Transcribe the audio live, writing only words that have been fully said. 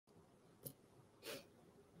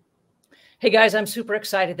Hey guys, I'm super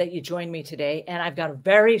excited that you joined me today, and I've got a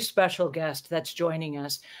very special guest that's joining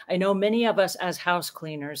us. I know many of us as house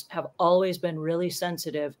cleaners have always been really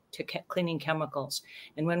sensitive to cleaning chemicals.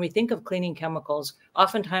 And when we think of cleaning chemicals,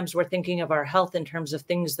 oftentimes we're thinking of our health in terms of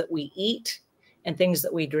things that we eat and things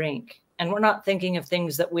that we drink. And we're not thinking of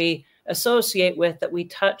things that we associate with, that we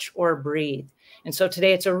touch or breathe. And so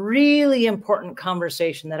today it's a really important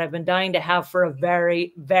conversation that I've been dying to have for a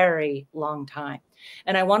very, very long time.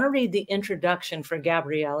 And I want to read the introduction for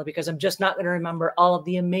Gabriela because I'm just not going to remember all of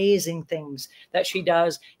the amazing things that she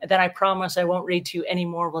does. And then I promise I won't read to you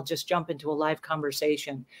anymore. We'll just jump into a live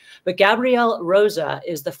conversation. But Gabriela Rosa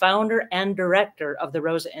is the founder and director of the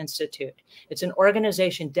Rosa Institute. It's an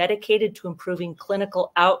organization dedicated to improving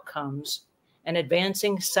clinical outcomes and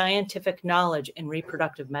advancing scientific knowledge in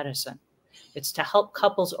reproductive medicine. It's to help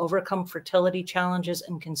couples overcome fertility challenges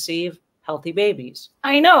and conceive healthy babies.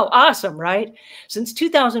 I know, awesome, right? Since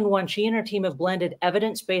 2001, she and her team have blended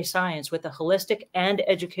evidence-based science with a holistic and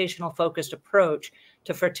educational focused approach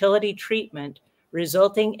to fertility treatment,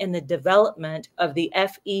 resulting in the development of the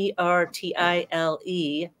FERTILE,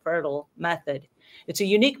 fertile method. It's a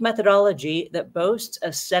unique methodology that boasts a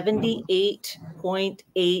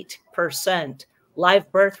 78.8%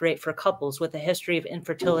 live birth rate for couples with a history of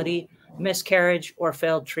infertility, miscarriage, or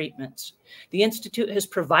failed treatments. The Institute has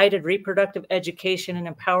provided reproductive education and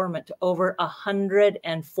empowerment to over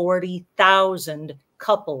 140,000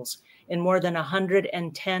 couples in more than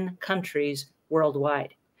 110 countries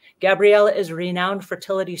worldwide. Gabriela is a renowned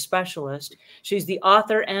fertility specialist. She's the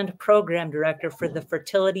author and program director for the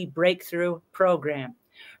Fertility Breakthrough Program.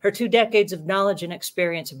 Her 2 decades of knowledge and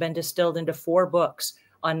experience have been distilled into 4 books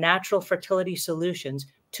on natural fertility solutions,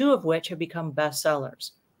 2 of which have become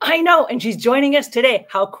bestsellers. I know, and she's joining us today.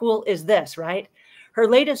 How cool is this, right? Her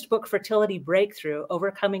latest book, Fertility Breakthrough,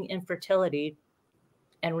 Overcoming Infertility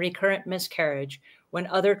and Recurrent Miscarriage When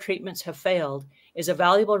Other Treatments Have Failed, is a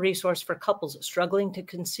valuable resource for couples struggling to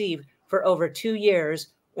conceive for over 2 years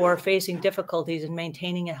or facing difficulties in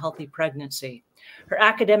maintaining a healthy pregnancy. Her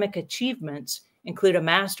academic achievements include a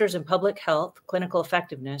master's in public health, clinical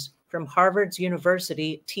effectiveness from Harvard's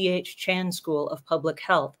University T.H. Chan School of Public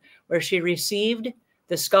Health, where she received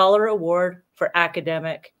the Scholar Award for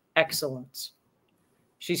Academic Excellence.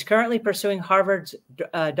 She's currently pursuing Harvard's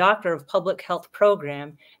Doctor of Public Health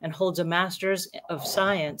program and holds a Master's of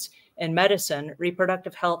Science in Medicine,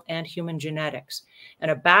 Reproductive Health, and Human Genetics,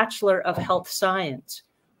 and a Bachelor of Health Science.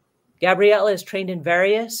 Gabriela is trained in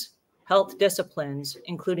various health disciplines,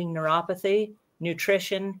 including neuropathy,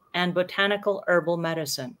 nutrition, and botanical herbal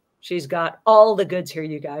medicine. She's got all the goods here,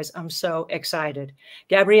 you guys. I'm so excited.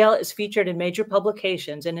 Gabriela is featured in major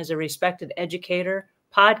publications and is a respected educator,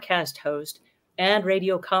 podcast host, and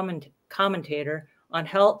radio commentator on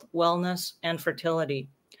health, wellness, and fertility.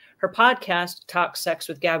 Her podcast, Talk Sex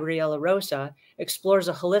with Gabriela Rosa, explores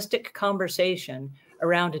a holistic conversation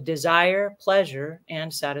around desire, pleasure,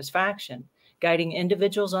 and satisfaction, guiding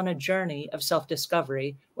individuals on a journey of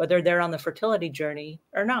self-discovery, whether they're on the fertility journey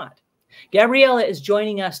or not. Gabriela is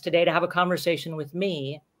joining us today to have a conversation with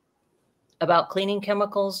me about cleaning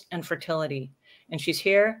chemicals and fertility, and she's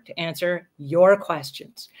here to answer your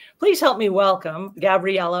questions. Please help me welcome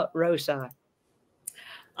Gabriela Rosa.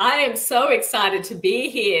 I am so excited to be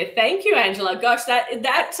here. Thank you, Angela. Gosh,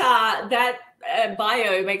 that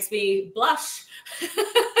bio makes me blush.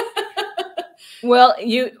 Well,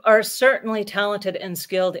 you are certainly talented and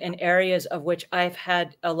skilled in areas of which I've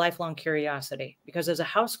had a lifelong curiosity, because as a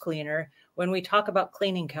house cleaner, when we talk about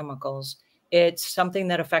cleaning chemicals, it's something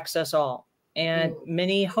that affects us all. And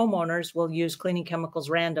many homeowners will use cleaning chemicals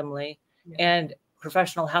randomly, and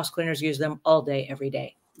professional house cleaners use them all day, every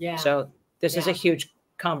day. Yeah. So this is a huge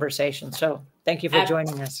conversation. So thank you for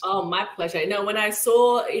joining us. Oh, my pleasure. No, when I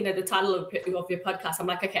saw, the title of your podcast, I'm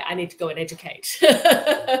like, okay, I need to go and educate.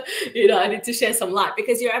 I need to share some light,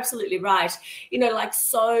 because you're absolutely right. Like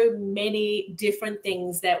so many different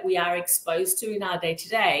things that we are exposed to in our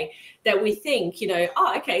day-to-day that we think,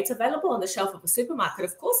 oh, okay, it's available on the shelf of a supermarket.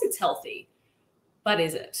 Of course it's healthy, but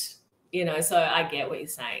is it? So I get what you're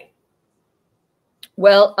saying.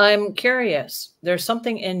 Well, I'm curious. There's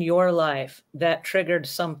something in your life that triggered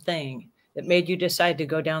something that made you decide to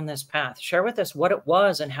go down this path. Share with us what it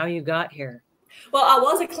was and how you got here. Well, I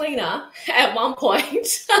was a cleaner at one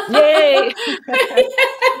point. Yay!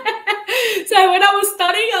 So when I was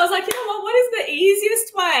studying, I was like, what what is the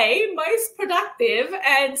easiest way, most productive,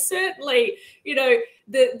 and certainly, you know,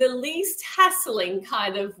 the least hassling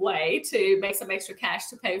kind of way to make some extra cash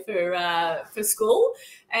to pay for school.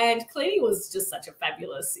 And cleaning was just such a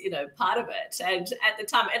fabulous, you know, part of it. And at the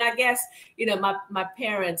time, and I guess, you know, my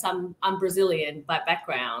parents, I'm Brazilian by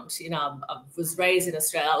background. You know, I was raised in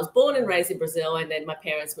Australia. I was born and raised in Brazil, and then my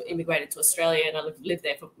parents immigrated to Australia, and I lived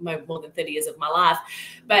there for more than 30 years of my life.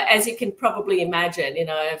 But as you can probably imagine, you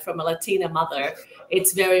know, from a Latina mother,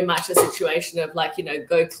 it's very much a situation of like, you know,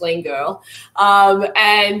 go clean, girl.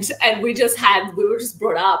 And we were just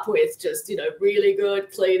brought up with just, you know, really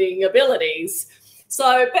good cleaning abilities.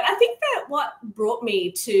 So, but I think that what brought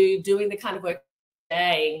me to doing the kind of work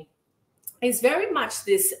today is very much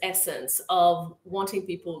this essence of wanting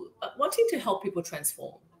to help people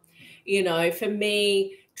transform. You know, for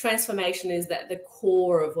me, transformation is the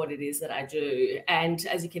core of what it is that I do. And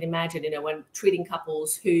as you can imagine, you know, when treating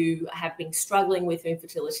couples who have been struggling with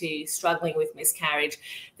infertility, struggling with miscarriage,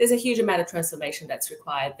 there's a huge amount of transformation that's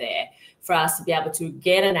required there for us to be able to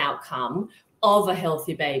get an outcome of a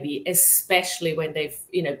healthy baby, especially when they've,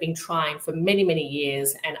 you know, been trying for many, many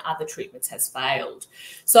years and other treatments has failed.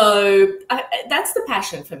 So that's the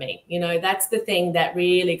passion for me. You know, that's the thing that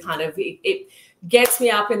really kind of, it gets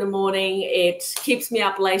me up in the morning, it keeps me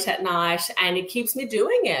up late at night, and it keeps me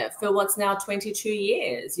doing it for what's now 22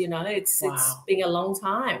 years. You know, it's been a long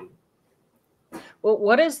time. Well,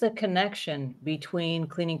 what is the connection between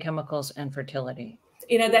cleaning chemicals and fertility?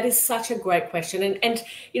 You know, that is such a great question. And,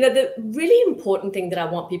 you know, the really important thing that I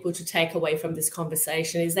want people to take away from this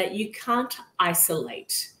conversation is that you can't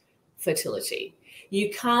isolate fertility. You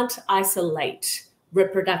can't isolate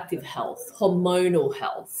reproductive health, hormonal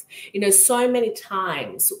health. You know, so many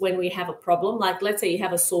times when we have a problem, like let's say you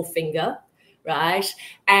have a sore finger, right?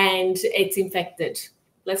 And it's infected.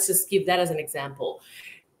 Let's just give that as an example.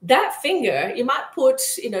 That finger, you might put,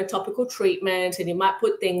 you know, topical treatment, and you might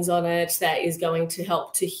put things on it that is going to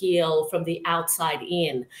help to heal from the outside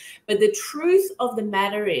in. But the truth of the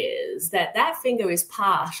matter is that that finger is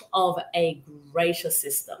part of a greater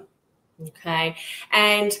system, okay?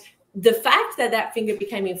 And the fact that that finger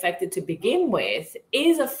became infected to begin with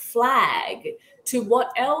is a flag to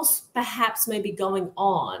what else perhaps may be going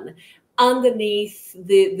on underneath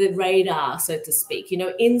the radar, so to speak, you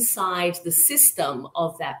know, inside the system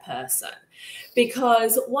of that person.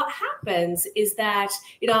 Because what happens is that,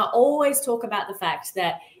 you know, I always talk about the fact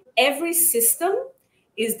that every system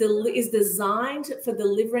is designed for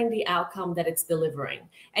delivering the outcome that it's delivering.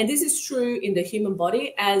 And this is true in the human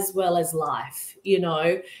body as well as life, you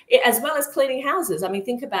know, as well as cleaning houses. I mean,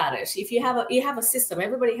 think about it. If you have a system,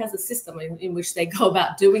 everybody has a system in which they go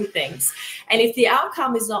about doing things. And if the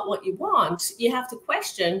outcome is not what you want, you have to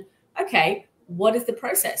question, okay, what is the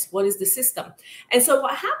process? What is the system? And so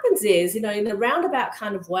what happens is, you know, in a roundabout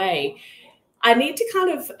kind of way, I need to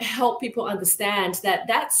kind of help people understand that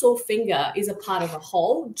that sore finger is a part of a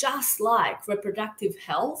whole, just like reproductive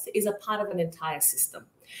health is a part of an entire system.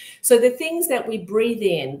 So the things that we breathe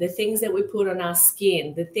in, the things that we put on our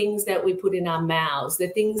skin, the things that we put in our mouths, the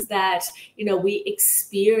things that, you know, we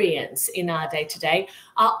experience in our day-to-day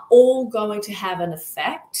are all going to have an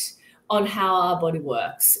effect on how our body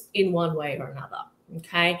works in one way or another,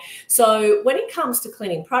 okay? So when it comes to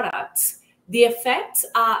cleaning products, the effects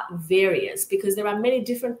are various because there are many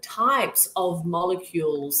different types of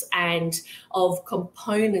molecules and of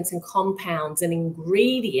components and compounds and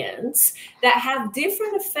ingredients that have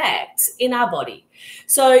different effects in our body.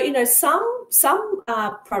 So, you know, some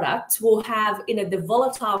products will have, you know, the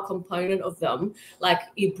volatile component of them, like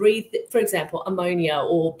you breathe, for example, ammonia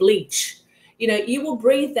or bleach. You know, you will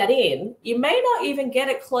breathe that in. You may not even get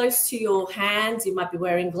it close to your hands. You might be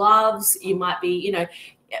wearing gloves. You might be, you know,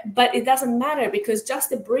 but it doesn't matter because just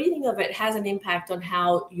the breathing of it has an impact on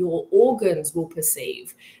how your organs will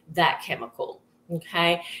perceive that chemical,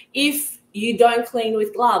 okay? If you don't clean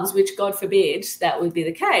with gloves, which God forbid that would be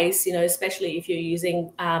the case, you know, especially if you're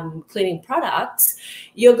using cleaning products,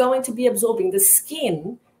 you're going to be absorbing the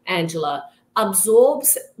skin, Angela,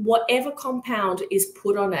 absorbs whatever compound is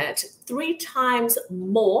put on it 3 times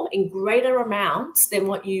more in greater amounts than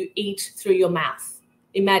what you eat through your mouth.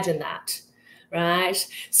 Imagine that. Right?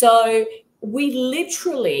 So we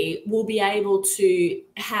literally will be able to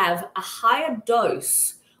have a higher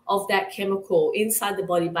dose of that chemical inside the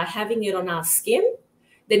body by having it on our skin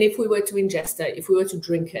than if we were to ingest it, if we were to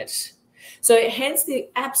drink it. So hence the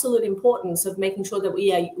absolute importance of making sure that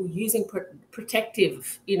we are using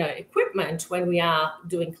protective, you know, equipment when we are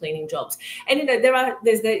doing cleaning jobs. And, you know,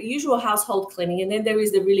 there's the usual household cleaning, and then there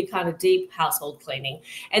is the really kind of deep household cleaning.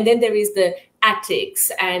 And then there is the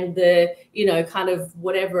attics and the, you know, kind of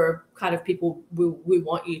whatever kind of people we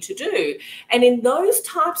want you to do. And in those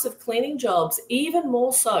types of cleaning jobs, even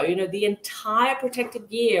more so, you know, the entire protective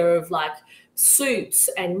gear of like suits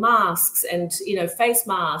and masks and, you know, face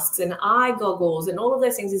masks and eye goggles and all of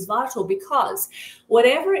those things is vital, because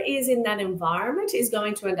whatever is in that environment is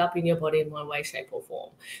going to end up in your body in one way, shape, or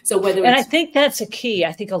form. So whether and I think that's a key.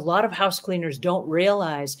 I think a lot of house cleaners don't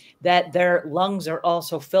realize that their lungs are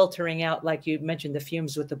also filtering out, like you mentioned, the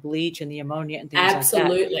fumes with the bleach and the ammonia and things like that.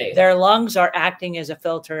 absolutely, Their lungs are acting as a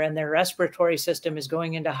filter, and their respiratory system is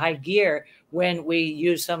going into high gear when we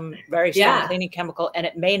use some very strong cleaning chemical, and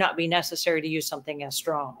it may not be necessary to use something as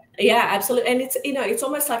strong. Yeah, absolutely. And it's, you know, it's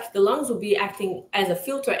almost like the lungs will be acting as a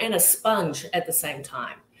filter and a sponge at the same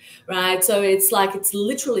time, right? So it's like it's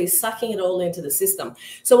literally sucking it all into the system.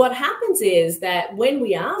 So what happens is that when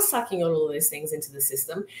we are sucking all of these things into the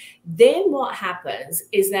system, then what happens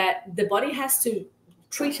is that the body has to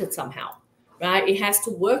treat it somehow. Right? It has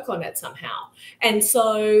to work on it somehow. And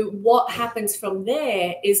so what happens from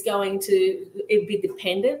there is going to be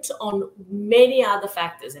dependent on many other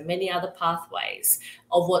factors and many other pathways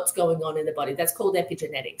of what's going on in the body. That's called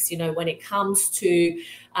epigenetics. You know, when it comes to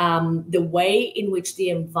the way in which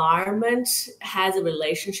the environment has a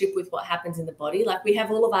relationship with what happens in the body, like we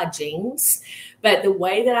have all of our genes, but the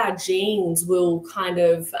way that our genes will kind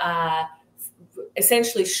of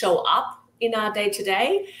essentially show up in our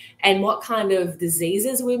day-to-day, and what kind of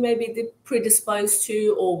diseases we may be predisposed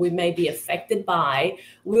to or we may be affected by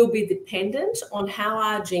will be dependent on how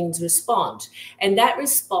our genes respond. And that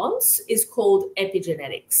response is called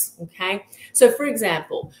epigenetics, okay? So for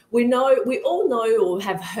example, we all know or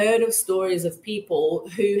have heard of stories of people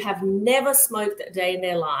who have never smoked a day in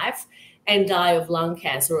their life and die of lung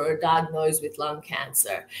cancer or are diagnosed with lung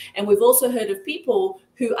cancer. And we've also heard of people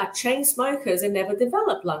who are chain smokers and never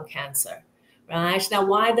develop lung cancer. Right? Now,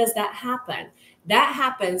 why does that happen? That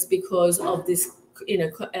happens because of this, you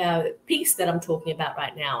know, piece that I'm talking about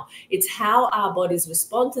right now. It's how our bodies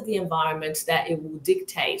respond to the environment that it will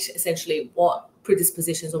dictate essentially what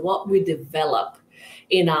predispositions or what we develop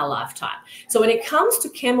in our lifetime. So when it comes to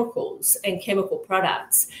chemicals and chemical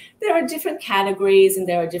products, there are different categories and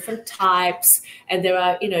there are different types and there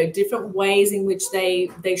are, you know, different ways in which they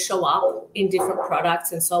show up in different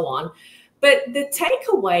products and so on. But the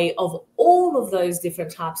takeaway of all of those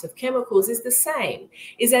different types of chemicals is the same,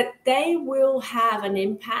 is that they will have an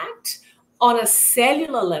impact on a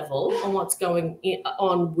cellular level on what's going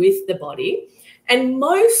on with the body. And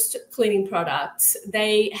most cleaning products,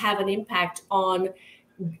 they have an impact on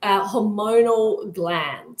hormonal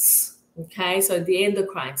glands, okay? So the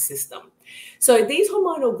endocrine system. So these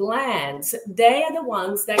hormonal glands, they are the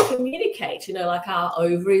ones that communicate, you know, like our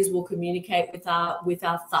ovaries will communicate with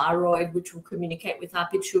our thyroid, which will communicate with our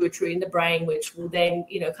pituitary in the brain, which will then,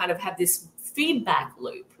 you know, kind of have this feedback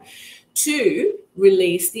loop to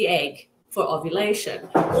release the egg for ovulation,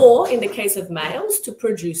 or in the case of males, to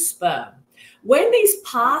produce sperm. When these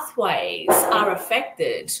pathways are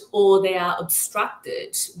affected or they are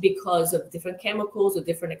obstructed because of different chemicals or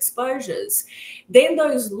different exposures, then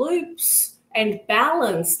those loops and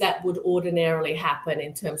balance that would ordinarily happen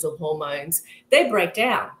in terms of hormones, they break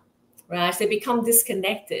down, right? They become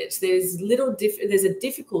disconnected. There's a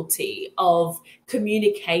difficulty of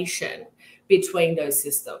communication between those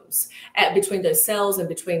systems, between those cells and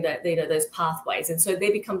between those pathways. And so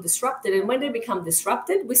they become disrupted. And when they become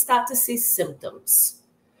disrupted, we start to see symptoms.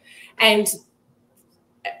 And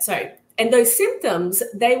those symptoms,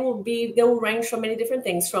 they will range from many different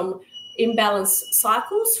things, from imbalanced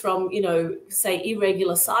cycles, from, you know, say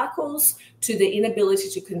irregular cycles, to the inability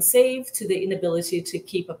to conceive, to the inability to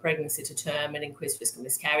keep a pregnancy to term and increased risk of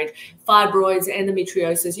miscarriage, fibroids,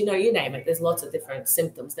 endometriosis, you know, you name it. There's lots of different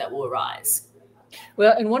symptoms that will arise.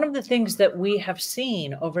 Well, and one of the things that we have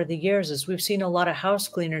seen over the years is we've seen a lot of house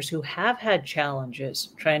cleaners who have had challenges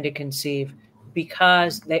trying to conceive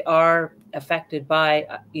because they are affected by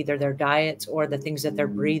either their diets or the things that they're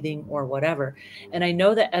breathing or whatever. And I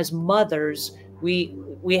know that as mothers, we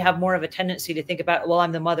have more of a tendency to think about, well,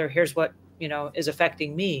 I'm the mother, here's what, you know, is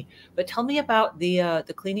affecting me. But tell me about the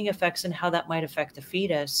cleaning effects and how that might affect the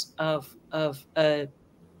fetus of a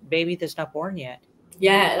baby that's not born yet.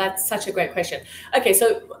 Yeah, that's such a great question. Okay,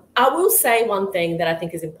 so I will say one thing that I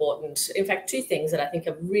think is important. In fact, two things that I think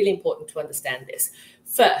are really important to understand this.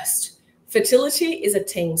 First, fertility is a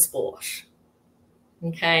team sport.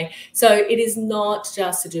 Okay, so it is not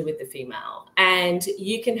just to do with the female. And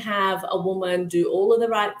you can have a woman do all of the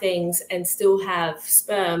right things and still have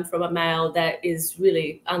sperm from a male that is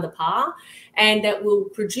really under par and that will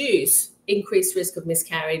produce increased risk of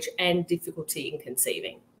miscarriage and difficulty in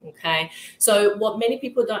conceiving. Okay, so what many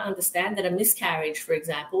people don't understand, that a miscarriage, for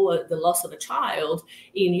example, or the loss of a child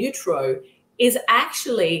in utero, is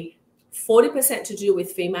actually 40% to do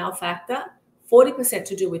with female factor, 40%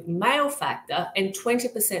 to do with male factor, and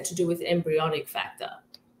 20% to do with embryonic factor.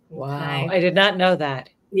 Okay? Wow, I did not know that.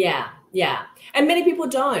 Yeah, yeah. And many people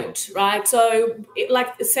don't, right? So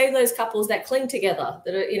like say those couples that cling together,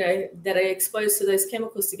 that are, you know, that are exposed to those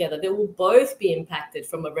chemicals together, they will both be impacted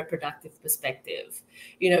from a reproductive perspective,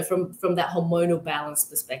 you know, from that hormonal balance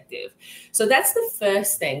perspective. So that's the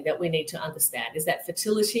first thing that we need to understand, is that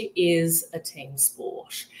fertility is a team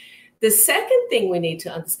sport. The second thing we need to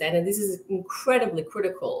understand, and this is incredibly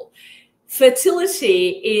critical,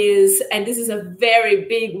 fertility is, and this is a very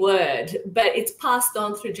big word, but it's passed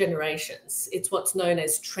on through generations. It's what's known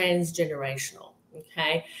as transgenerational,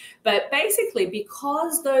 okay? But basically,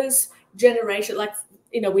 because those generations, like,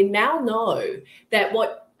 you know, we now know that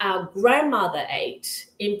what our grandmother ate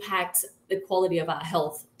impacts the quality of our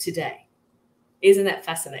health today. Isn't that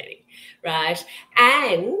fascinating, right?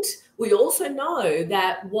 And we also know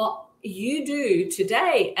that what you do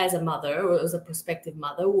today as a mother or as a prospective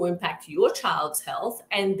mother will impact your child's health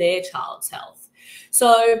and their child's health.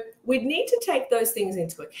 So we need to take those things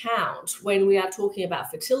into account when we are talking about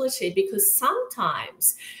fertility, because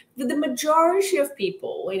sometimes the majority of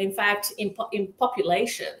people, and in fact in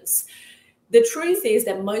populations, the truth is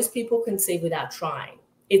that most people conceive without trying.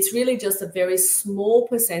 It's really just a very small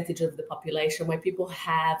percentage of the population where people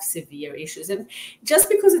have severe issues. And just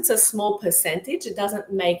because it's a small percentage, it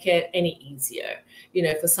doesn't make it any easier, you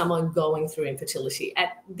know, for someone going through infertility.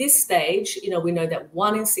 At this stage, you know, we know that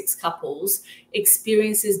 1 in 6 couples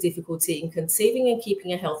experiences difficulty in conceiving and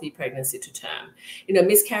keeping a healthy pregnancy to term. You know,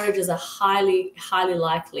 miscarriages are highly, highly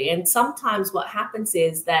likely. And sometimes what happens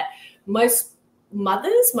is that most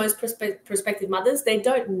prospective mothers, they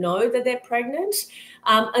don't know that they're pregnant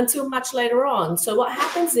until much later on. So what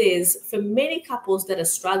happens is, for many couples that are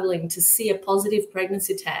struggling to see a positive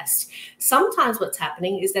pregnancy test, sometimes what's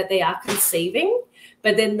happening is that they are conceiving,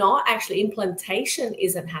 but they're not actually, implantation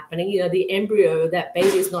isn't happening. You know, the embryo, that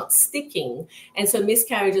baby is not sticking. And so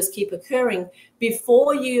miscarriages keep occurring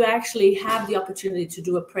before you actually have the opportunity to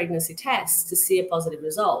do a pregnancy test to see a positive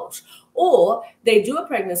result. Or they do a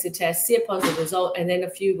pregnancy test, see a positive result, and then a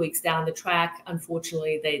few weeks down the track,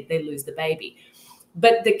 unfortunately, they lose the baby.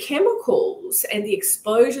 But the chemicals and the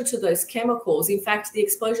exposure to those chemicals, in fact, the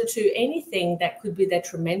exposure to anything that could be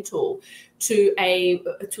detrimental to a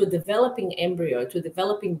developing embryo, to a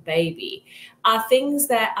developing baby, are things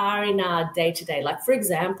that are in our day-to-day. Like, for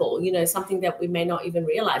example, you know, something that we may not even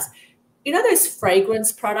realize. You know, those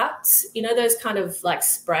fragrance products, you know, those kind of like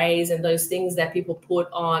sprays and those things that people put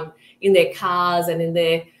on in their cars and in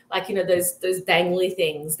their, like, you know, those dangly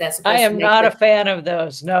things. That's supposed I am not a fan of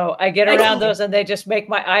those. No, I get around those and they just make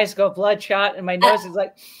my eyes go bloodshot and my nose is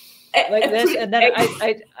like this. And then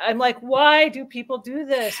I'm like, why do people do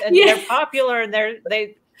this? And they're popular, and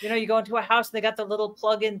they, you know, you go into a house and they got the little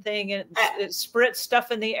plug-in thing and it spritz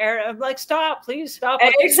stuff in the air. I'm like, stop, please stop.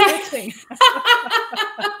 Exactly.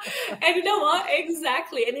 And you know what?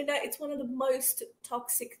 Exactly. And you know, it's one of the most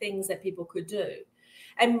toxic things that people could do.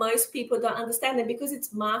 And most people don't understand it, because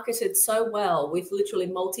it's marketed so well with literally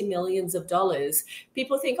multi-millions of dollars.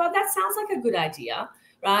 People think, oh, that sounds like a good idea,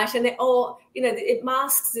 right? And you know, it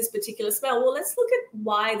masks this particular smell. Well, let's look at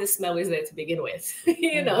why the smell is there to begin with,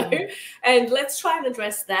 you know, and let's try and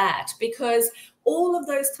address that, because all of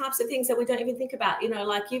those types of things that we don't even think about, you know,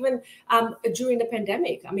 like even during the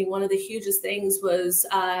pandemic, I mean, one of the hugest things was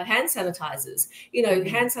hand sanitizers. You know,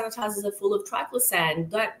 hand sanitizers are full of triclosan.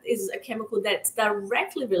 That is a chemical that's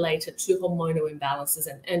directly related to hormonal imbalances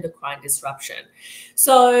and endocrine disruption.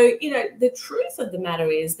 So, you know, the truth of the matter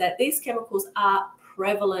is that these chemicals are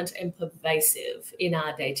prevalent and pervasive in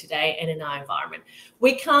our day-to-day and in our environment.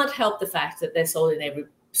 We can't help the fact that they're sold in every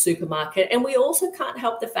supermarket, and we also can't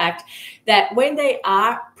help the fact that when they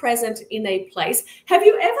are present in a place, have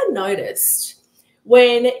you ever noticed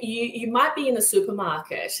when you might be in a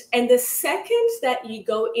supermarket and the second that you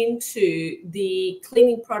go into the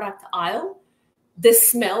cleaning product aisle, the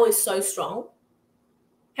smell is so strong?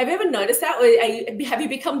 Have you ever noticed that? Or have you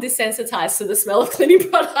become desensitized to the smell of cleaning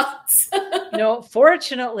products? No,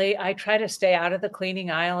 fortunately, I try to stay out of the cleaning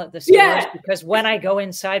aisle at the stores, because when I go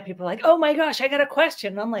inside, people are like, oh my gosh, I got a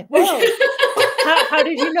question. And I'm like, whoa, how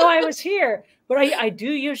did you know I was here? But I do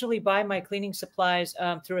usually buy my cleaning supplies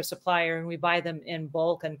through a supplier, and we buy them in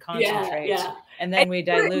bulk and concentrates. And then we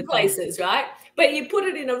dilute places, right? But you put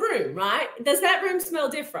it in a room, right? Does that room smell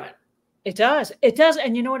different? It does. It does.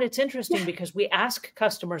 And you know what? It's interesting because we ask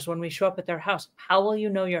customers when we show up at their house, how will you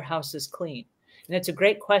know your house is clean? And it's a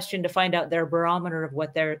great question to find out their barometer of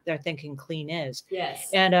what they're thinking clean is. Yes.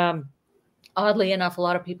 And oddly enough, a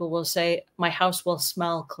lot of people will say, my house will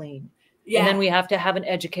smell clean. Yeah. And then we have to have an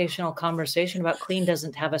educational conversation about clean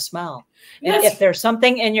doesn't have a smell. And That's- if there's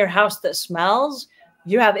something in your house that smells,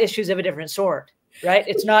 you have issues of a different sort, right?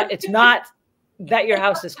 It's not that your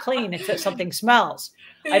house is clean, it's that something smells.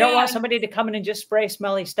 I don't want somebody to come in and just spray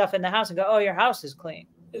smelly stuff in the house and go, oh, your house is clean.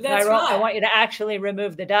 That's right. I want you to actually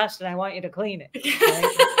remove the dust and I want you to clean it.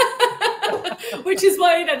 Right? Which is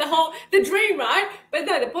why, the dream, right? But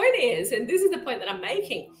no, the point is, and this is the point that I'm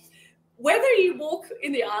making, whether you walk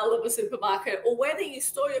in the aisle of a supermarket or whether you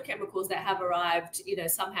store your chemicals that have arrived,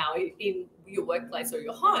 somehow in your workplace or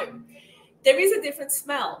your home, there is a different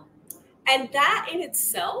smell. And that in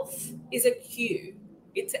itself is a cue.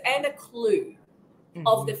 And a clue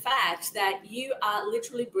of the fact that you are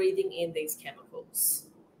literally breathing in these chemicals.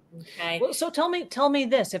 Okay. Well, so tell me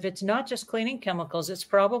this, if it's not just cleaning chemicals, it's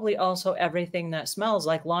probably also everything that smells,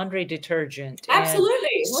 like laundry detergent. Absolutely.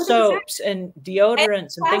 And soaps and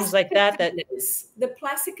deodorants and things like that. The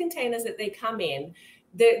plastic containers that they come in,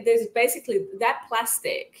 there's basically that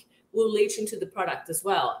plastic will leach into the product as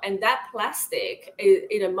well. And that plastic,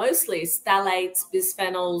 mostly phthalates,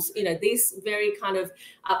 bisphenols, these very kind of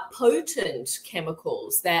potent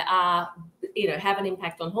chemicals that are, have an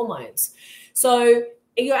impact on hormones. So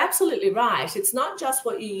you're absolutely right. It's not just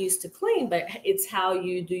what you use to clean, but it's how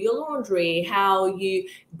you do your laundry, how you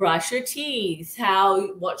brush your teeth,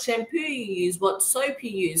 what shampoo you use, what soap you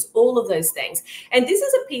use, all of those things. And this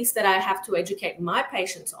is a piece that I have to educate my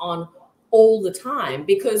patients on all the time,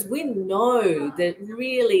 because we know the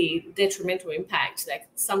really detrimental impact that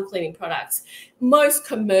some cleaning products, most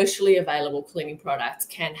commercially available cleaning products,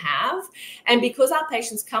 can have. And because our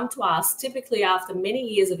patients come to us typically after many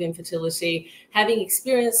years of infertility, having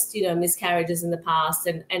experienced, miscarriages in the past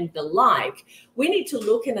and the like, we need to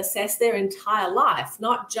look and assess their entire life,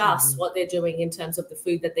 not just what they're doing in terms of the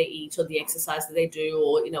food that they eat or the exercise that they do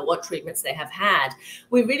or, what treatments they have had.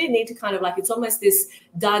 We really need to kind of it's almost this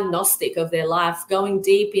diagnostic of their life, going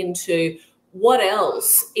deep into what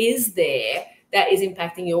else is there that is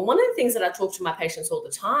impacting you. And one of the things that I talk to my patients all the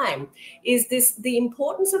time is the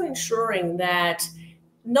importance of ensuring that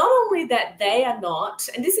not only that they are not,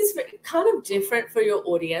 and this is kind of different for your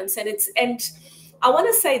audience, and I want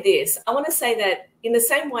to say this. I want to say that in the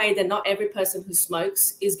same way that not every person who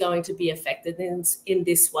smokes is going to be affected in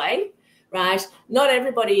this way, right? Not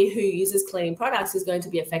everybody who uses cleaning products is going to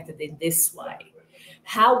be affected in this way.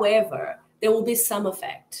 However, there will be some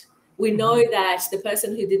effect. We know that the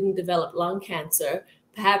person who didn't develop lung cancer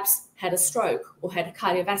perhaps had a stroke or had a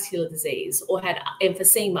cardiovascular disease or had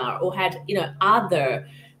emphysema or had, other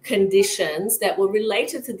conditions that were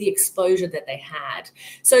related to the exposure that they had.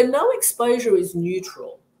 So no exposure is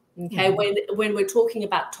neutral, okay, when we're talking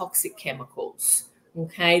about toxic chemicals,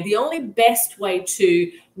 okay? The only best way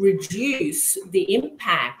to reduce the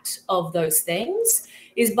impact of those things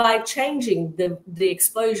is by changing the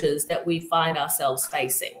exposures that we find ourselves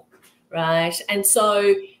facing, right? And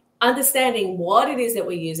so understanding what it is that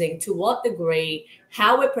we're using, to what degree,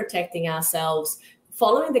 how we're protecting ourselves,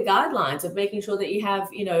 following the guidelines of making sure that you have,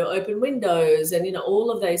 open windows and,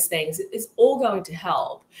 all of those things is all going to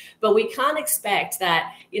help. But we can't expect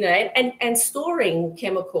that, and storing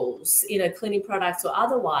chemicals, cleaning products or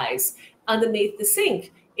otherwise underneath the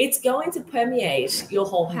sink, it's going to permeate your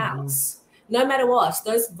whole house. No matter what,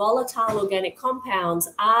 those volatile organic compounds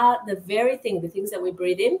are the very thing, the things that we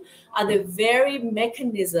breathe in are the very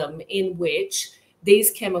mechanism in which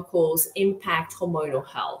these chemicals impact hormonal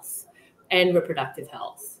health and reproductive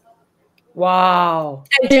health. Wow.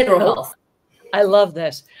 And general health. I love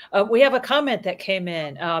this. We have a comment that came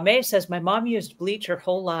in. May says, my mom used bleach her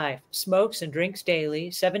whole life, smokes and drinks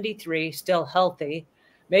daily, 73, still healthy.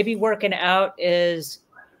 Maybe working out is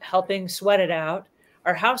helping sweat it out.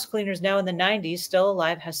 Our house cleaner's now in the 90s, still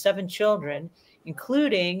alive, has 7 children,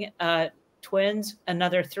 including twins,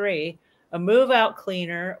 another 3. A move-out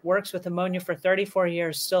cleaner works with ammonia for 34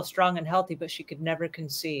 years, still strong and healthy, but she could never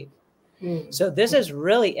conceive. So this is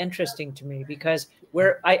really interesting to me because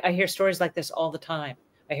I hear stories like this all the time.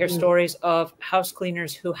 I hear stories of house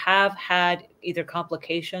cleaners who have had either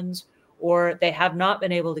complications or they have not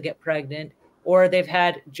been able to get pregnant, or they've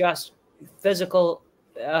had just physical,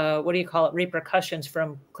 repercussions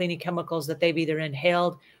from cleaning chemicals that they've either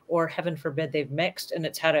inhaled or, heaven forbid, they've mixed and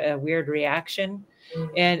it's had a weird reaction.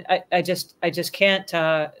 And I just can't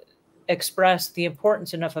express the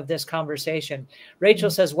importance enough of this conversation. Rachel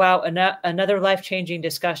says, wow, another life-changing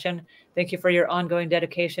discussion. Thank you for your ongoing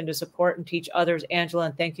dedication to support and teach others, Angela.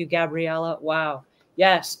 And thank you, Gabriela. Wow.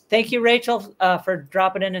 Yes. Thank you, Rachel, for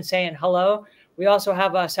dropping in and saying hello. We also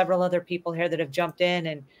have several other people here that have jumped in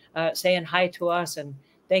and saying hi to us. And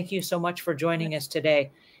thank you so much for joining us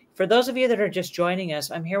today. For those of you that are just joining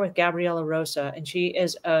us, I'm here with Gabriela Rosa, and she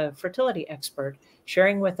is a fertility expert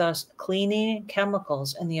sharing with us cleaning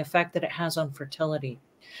chemicals and the effect that it has on fertility.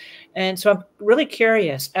 And so I'm really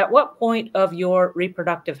curious, at what point of your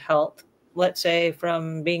reproductive health, let's say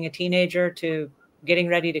from being a teenager to getting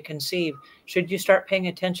ready to conceive, should you start paying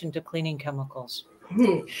attention to cleaning chemicals?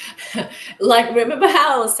 Like, remember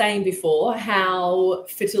how I was saying before, how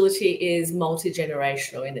fertility is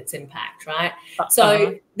multi-generational in its impact, right?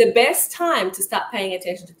 So the best time to start paying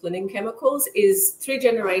attention to cleaning chemicals is 3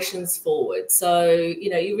 generations forward. So, you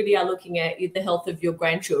know, you really are looking at the health of your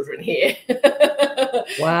grandchildren here.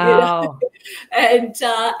 Wow. You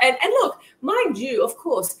know? And look, mind you, of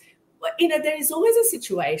course, you know, there is always a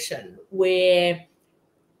situation where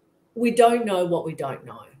we don't know what we don't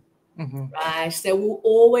know. Right. There will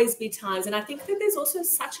always be times. And I think that there's also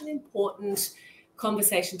such an important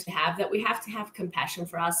conversation to have, that we have to have compassion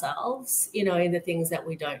for ourselves, you know, in the things that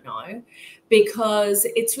we don't know, because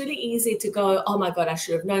it's really easy to go, oh my God, I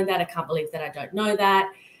should have known that. I can't believe that I don't know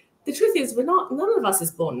that. The truth is, none of us is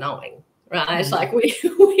born knowing, right? Like we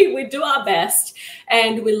do our best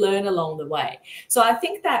and we learn along the way. So I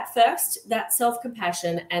think that first, that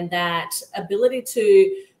self-compassion and that ability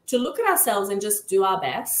to look at ourselves and just do our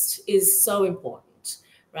best is so important,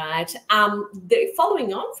 right?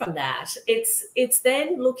 Following on from that, it's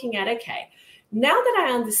then looking at, okay, now that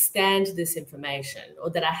I understand this information, or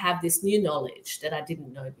that I have this new knowledge that I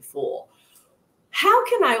didn't know before,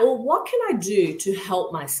 what can I do to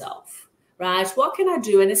help myself, right? What can I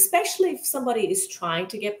do? And especially if somebody is trying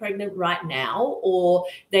to get pregnant right now, or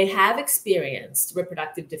they have experienced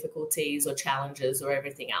reproductive difficulties or challenges or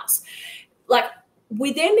everything else, like,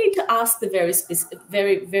 we then need to ask the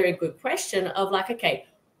very, very good question of like, okay,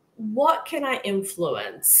 what can I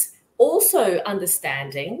influence? Also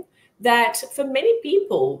understanding that for many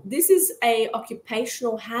people, this is a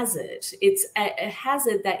occupational hazard. It's a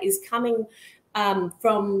hazard that is coming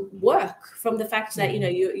from work, from the fact that, you know,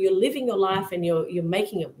 you're living your life and you're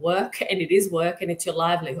making it work, and it is work and it's your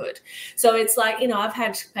livelihood. So it's like, you know, I've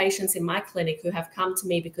had patients in my clinic who have come to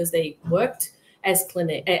me because they worked as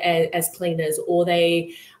cleaners, or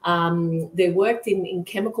they worked in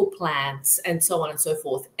chemical plants and so on and so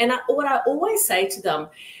forth. And what I always say to them,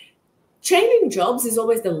 changing jobs is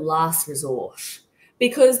always the last resort,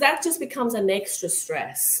 because that just becomes an extra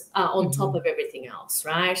stress on top of everything else,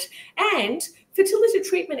 right? And fertility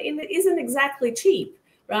treatment isn't exactly cheap,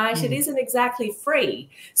 right? It isn't exactly free.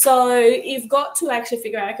 So you've got to actually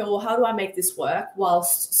figure out, okay, well, how do I make this work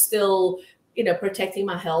whilst still, you know, protecting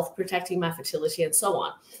my health, protecting my fertility, and so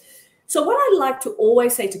on. So what I like to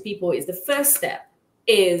always say to people is, the first step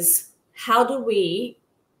is, how do we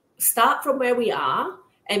start from where we are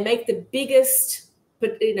and make the biggest,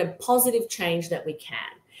 you know, positive change that we can?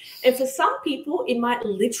 And for some people, it might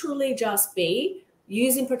literally just be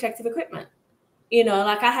using protective equipment. You know,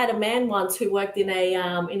 like I had a man once who worked in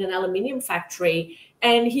an aluminium factory,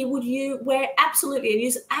 and he would use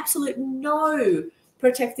absolute no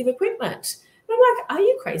protective equipment. And I'm like, are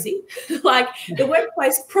you crazy? Like, the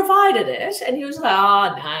workplace provided it, and he was like,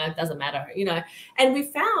 oh no, it doesn't matter, you know. And we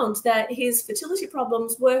found that his fertility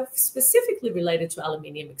problems were specifically related to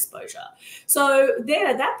aluminium exposure. So then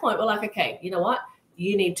at that point, we're like, okay, you know what?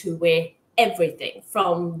 You need to wear everything,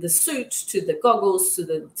 from the suit to the goggles to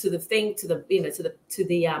the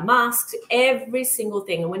mask, every single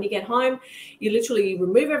thing. And when you get home, you literally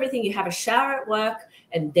remove everything, you have a shower at work,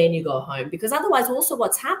 and then you go home. Because otherwise, also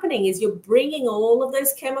what's happening is you're bringing all of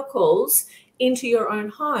those chemicals into your own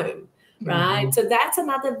home, right? So that's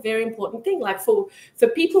another very important thing. Like for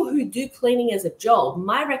people who do cleaning as a job,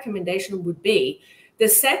 my recommendation would be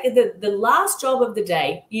the last job of the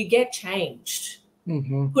day, you get changed.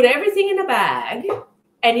 Put everything in a bag,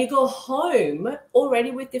 and you go home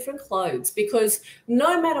already with different clothes, because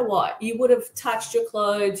no matter what, you would have touched your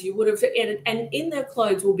clothes, you would have, and in their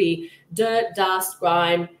clothes will be dirt, dust,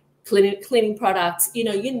 grime, cleaning products, you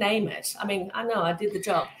know, you name it. I mean, I know I did the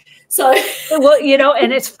job. So, well, you know,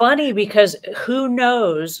 and it's funny because who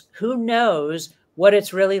knows what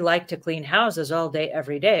it's really like to clean houses all day,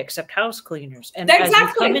 every day, except house cleaners. And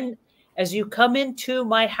exactly. as you come into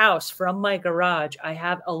my house from my garage, I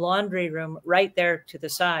have a laundry room right there to the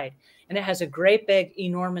side, and it has a great big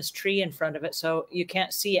enormous tree in front of it, so you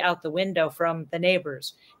can't see out the window from the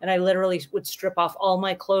neighbors. And I literally would strip off all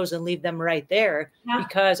my clothes and leave them right there,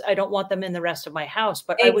 because I don't want them in the rest of my house.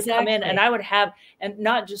 But I would come in and I would have, and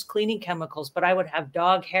not just cleaning chemicals, but I would have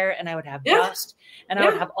dog hair, and I would have dust, and I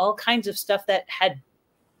would have all kinds of stuff that had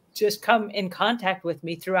just come in contact with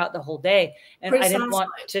me throughout the whole day. And I didn't want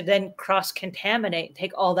to then cross-contaminate,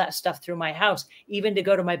 take all that stuff through my house, even to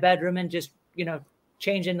go to my bedroom and just, you know,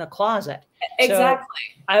 change in the closet. Exactly.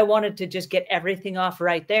 So I wanted to just get everything off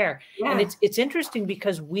right there. Yeah. And it's interesting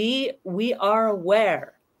because we are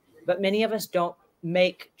aware, but many of us don't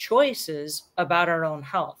make choices about our own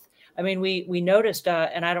health. I mean, we noticed,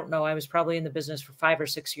 and I don't know, I was probably in the business for 5 or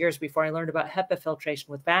 6 years before I learned about HEPA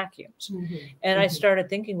filtration with vacuums. And I started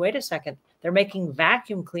thinking, wait a second, they're making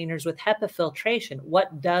vacuum cleaners with HEPA filtration.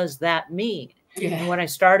 What does that mean? Yeah. And when I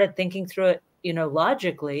started thinking through it, you know,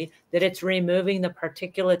 logically, that it's removing the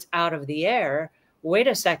particulates out of the air. Wait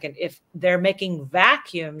a second, if they're making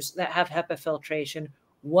vacuums that have HEPA filtration,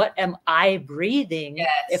 what am I breathing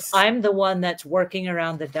if I'm the one that's working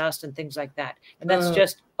around the dust and things like that? And that's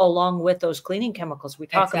just along with those cleaning chemicals. We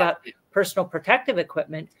talk about personal protective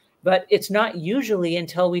equipment, but it's not usually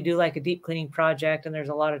until we do like a deep cleaning project and there's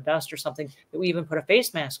a lot of dust or something that we even put a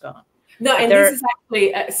face mask on. No, and this is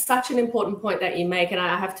actually such an important point that you make. And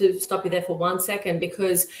I have to stop you there for 1 second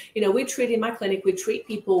because, you know, in my clinic, we treat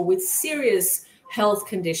people with serious health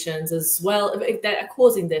conditions as well that are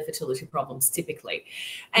causing their fertility problems typically.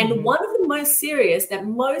 And one of the most serious that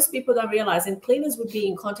most people don't realize, and cleaners would be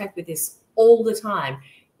in contact with this all the time,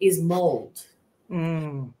 is mold.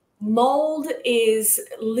 Mold is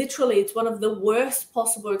literally, it's one of the worst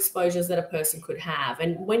possible exposures that a person could have.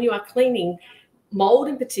 And when you are cleaning, mold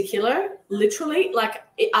in particular, literally, like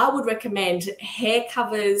I would recommend hair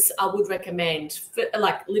covers, I would recommend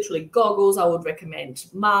like literally goggles, I would recommend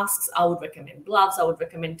masks, I would recommend gloves, I would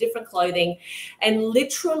recommend different clothing. And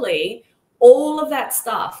literally all of that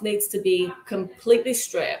stuff needs to be completely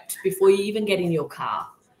stripped before you even get in your car,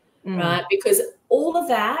 right? Because all of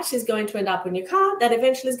that is going to end up in your car. That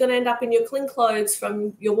eventually is going to end up in your clean clothes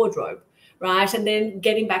from your wardrobe. Right. And then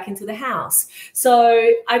getting back into the house.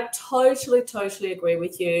 So I totally agree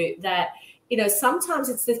with you that, you know, sometimes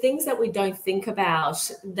it's the things that we don't think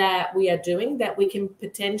about that we are doing that we can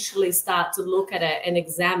potentially start to look at it and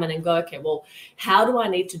examine and go, okay, well, how do I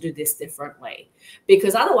need to do this differently?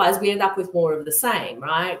 Because otherwise we end up with more of the same,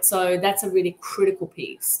 right? So that's a really critical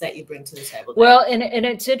piece that you bring to the table there. Well, and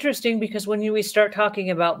it's interesting because when we start talking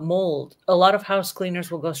about mold, a lot of house cleaners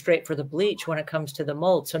will go straight for the bleach when it comes to the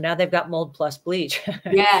mold. So now they've got mold plus bleach.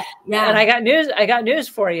 Yeah. And I got news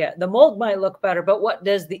for you. The mold might look better, but what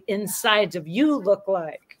does the insides of you look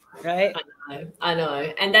like? Right. I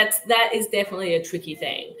know. And that is definitely a tricky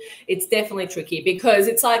thing. It's definitely tricky because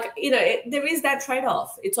it's like, you know, there is that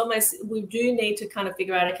trade-off. It's almost, we do need to kind of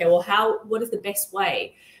figure out, okay, well, what is the best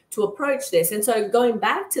way to approach this? And so going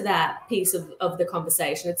back to that piece of the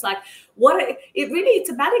conversation, it's like, it's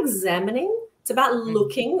about examining, it's about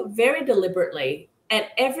looking very deliberately at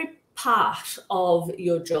every part of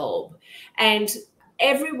your job and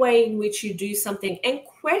every way in which you do something and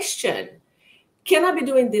question, can I be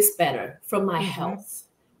doing this better for my health?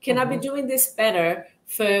 Can I be doing this better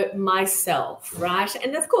for myself, right?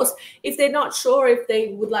 And of course, if they're not sure, if they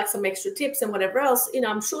would like some extra tips and whatever else, you know,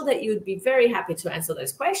 I'm sure that you would be very happy to answer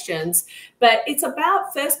those questions. But it's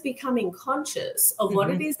about first becoming conscious of what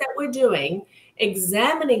it is that we're doing,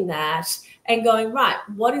 examining that and going, right,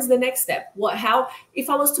 what is the next step? If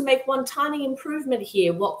I was to make one tiny improvement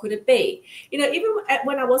here, what could it be? You know, even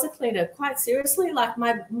when I was a cleaner, quite seriously, like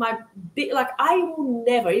I will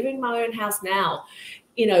never, even in my own house now,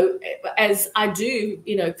 you know, as I do,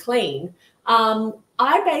 you know, clean,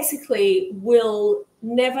 I basically will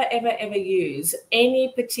never, ever, ever use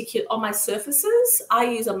any particular, on my surfaces, I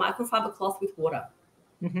use a microfiber cloth with water.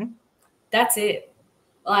 That's it.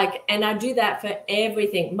 Like, and I do that for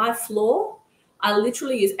everything. My floor, I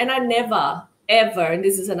literally use, and I never, ever, and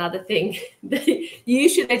this is another thing that you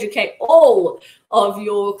should educate all of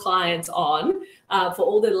your clients on, for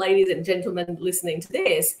all the ladies and gentlemen listening to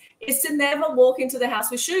this, is to never walk into the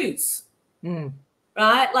house with shoes,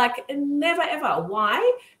 right? Like never, ever.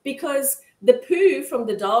 Why? Because the poo from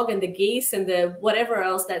the dog and the geese and the whatever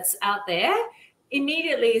else that's out there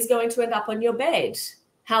immediately is going to end up on your bed.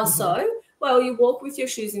 How so? Well, you walk with your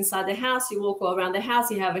shoes inside the house, you walk all around the house,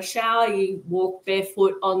 you have a shower, you walk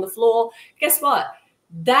barefoot on the floor. Guess what?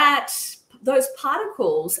 Those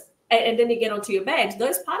particles, and then you get onto your bed,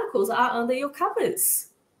 those particles are under your covers.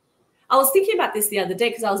 I was thinking about this the other day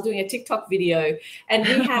because I was doing a TikTok video, and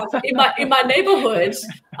we have in my neighborhood,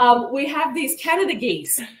 we have these Canada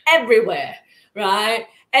geese everywhere, right?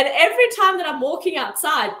 And every time that I'm walking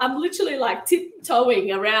outside, I'm literally like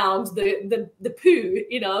tiptoeing around the poo,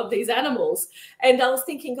 you know, of these animals. And I was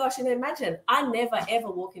thinking, gosh, you know, imagine I never ever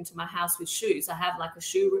walk into my house with shoes. I have like a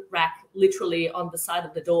shoe rack literally on the side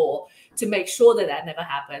of the door to make sure that that never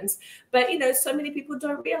happens. But, you know, so many people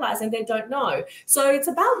don't realize and they don't know. So it's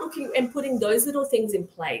about looking and putting those little things in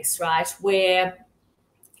place, right? Where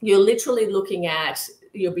you're literally looking at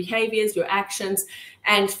your behaviors, your actions,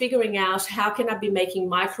 and figuring out how can I be making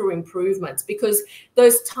micro improvements, because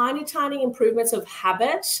those tiny, tiny improvements of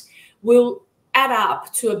habit will add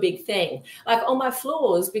up to a big thing. Like on my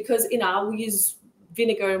floors, because, you know, I'll use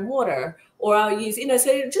vinegar and water, or I'll use, you know,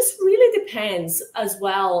 so it just really depends as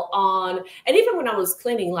well on, and even when I was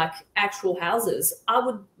cleaning like actual houses, I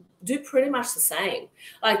would do pretty much the same.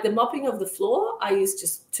 Like the mopping of the floor, I use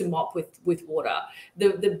just to mop with water.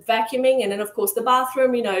 The vacuuming, and then of course the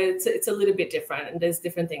bathroom, you know, it's a little bit different, and there's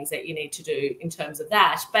different things that you need to do in terms of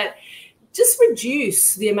that. But just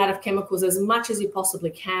reduce the amount of chemicals as much as you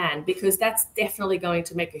possibly can, because that's definitely going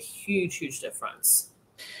to make a huge, huge difference.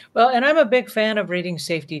 Well, and I'm a big fan of reading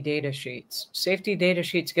safety data sheets. Safety data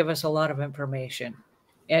sheets give us a lot of information.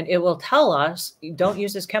 And it will tell us, don't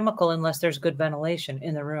use this chemical unless there's good ventilation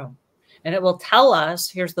in the room. And it will tell us,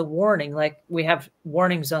 here's the warning, like we have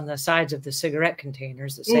warnings on the sides of the cigarette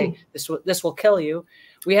containers that say this will kill you.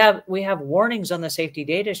 We have warnings on the safety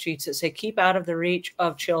data sheets that say keep out of the reach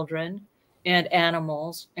of children and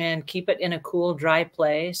animals, and keep it in a cool, dry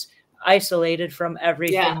place, isolated from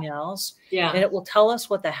everything else. Yeah. And it will tell us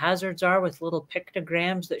what the hazards are with little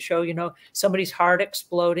pictograms that show, you know, somebody's heart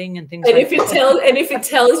exploding and things and like if it tells and if it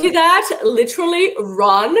tells you that, literally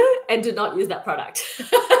run and do not use that product.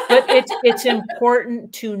 But it's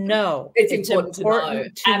important to know. It's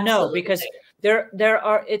important to know because there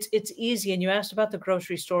are it's easy. And you asked about the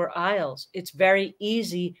grocery store aisles. It's very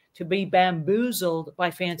easy to be bamboozled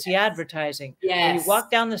by fancy advertising. Yes. You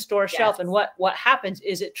walk down the store shelf, and what happens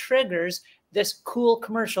is it triggers this cool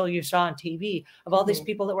commercial you saw on TV of all these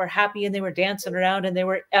people that were happy and they were dancing around and they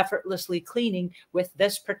were effortlessly cleaning with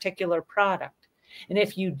this particular product. And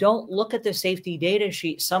if you don't look at the safety data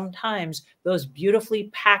sheet, sometimes those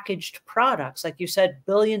beautifully packaged products, like you said,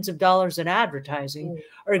 billions of dollars in advertising,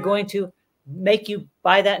 are going to make you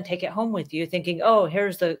buy that and take it home with you thinking, oh,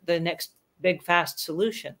 here's the next big fast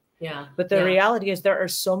solution. Yeah. But the reality is there are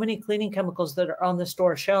so many cleaning chemicals that are on the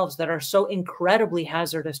store shelves that are so incredibly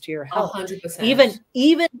hazardous to your health. 100%.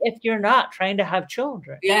 Even if you're not trying to have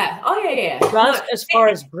children. Yeah. Oh, yeah. Just as far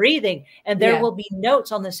as breathing. And there will be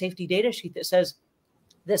notes on the safety data sheet that says,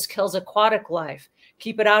 this kills aquatic life.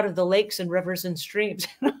 Keep it out of the lakes and rivers and streams.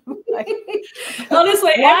 Like,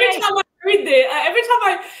 honestly, every time I read this,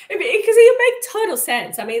 because it makes total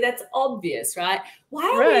sense. I mean, that's obvious, right? Why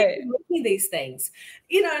are we looking at these things?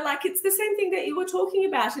 You know, like it's the same thing that you were talking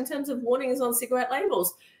about in terms of warnings on cigarette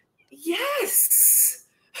labels. Yes.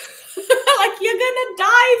 Like you're gonna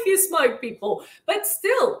die if you smoke, people, but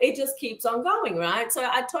still it just keeps on going, right? So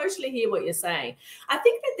I totally hear what you're saying. I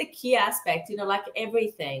think that the key aspect, you know, like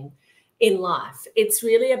everything in life, it's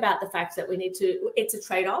really about the fact that it's a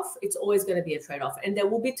trade-off. It's always going to be a trade-off, and there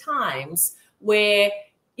will be times where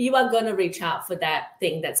you are going to reach out for that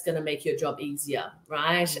thing that's going to make your job easier,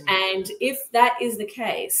 right? And if that is the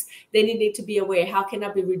case, then you need to be aware, how can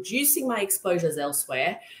I be reducing my exposures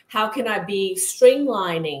elsewhere? How can I be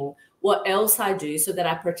streamlining what else I do so that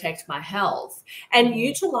I protect my health, and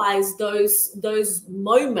utilize those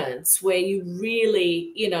moments where you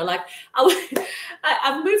really, you know, like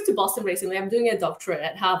I've moved to Boston recently. I'm doing a doctorate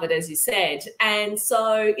at Harvard, as you said. And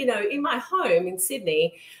so, you know, in my home in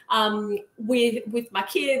Sydney, with my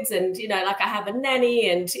kids, and, you know, like I have a nanny,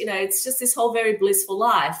 and, you know, it's just this whole very blissful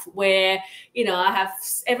life where, you know, I have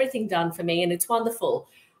everything done for me and it's wonderful.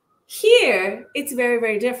 Here, it's very,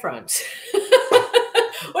 very different.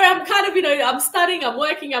 Where I'm kind of, you know, I'm studying, I'm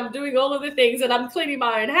working, I'm doing all of the things, and I'm cleaning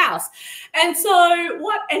my own house. And so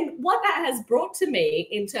what that has brought to me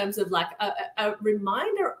in terms of like a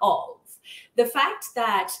reminder of the fact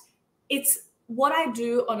that it's what I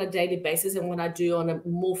do on a daily basis and what I do on a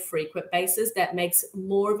more frequent basis that makes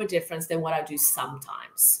more of a difference than what I do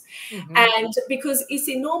sometimes. And because you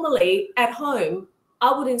see, normally at home,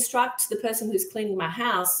 I would instruct the person who's cleaning my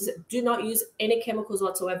house, do not use any chemicals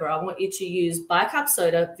whatsoever. I want you to use bicarb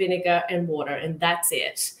soda, vinegar, and water, and that's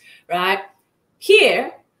it, right?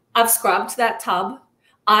 Here, I've scrubbed that tub.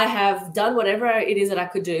 I have done whatever it is that I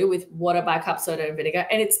could do with water, bicarb soda, and vinegar,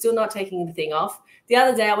 and it's still not taking the thing off. The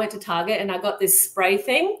other day, I went to Target, and I got this spray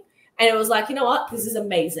thing, and it was like, you know what? This is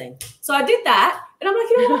amazing. So I did that, and I'm like,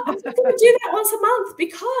 you know what? I'm just going to do that once a month,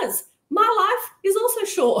 because my life is also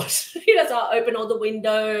short. So I open all the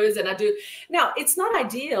windows and I do. Now, it's not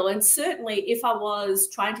ideal. And certainly if I was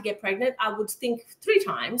trying to get pregnant, I would think 3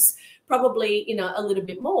 times, probably, a little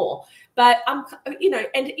bit more. But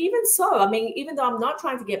and even so, I mean, even though I'm not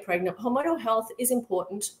trying to get pregnant, hormonal health is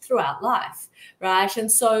important throughout life, right?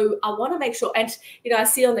 And so I want to make sure, and, I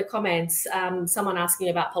see on the comments, someone asking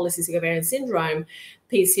about polycystic ovarian syndrome,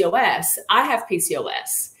 PCOS. I have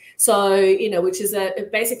PCOS. So, which is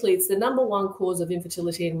basically it's the #1 cause of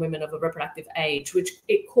infertility in women of a reproductive age, which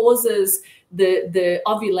it causes the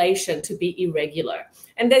ovulation to be irregular.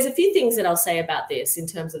 And there's a few things that I'll say about this in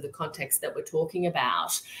terms of the context that we're talking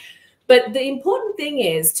about. But the important thing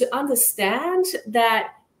is to understand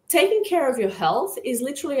that taking care of your health is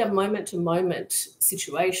literally a moment-to-moment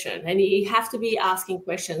situation. And you have to be asking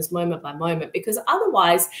questions moment by moment, because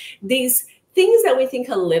otherwise these things that we think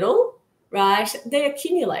are little, right, they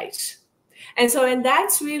accumulate. And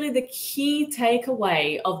that's really the key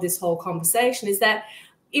takeaway of this whole conversation, is that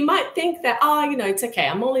you might think that, it's okay,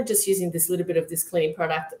 I'm only just using this little bit of this cleaning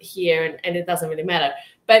product here and it doesn't really matter.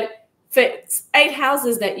 But for 8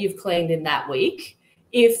 houses that you've cleaned in that week,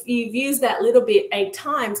 if you've used that little bit 8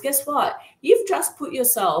 times, guess what? You've just put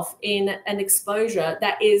yourself in an exposure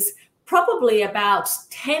that is probably about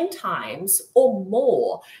 10 times or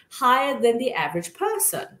more higher than the average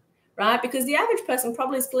person, right? Because the average person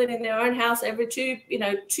probably is cleaning their own house every 2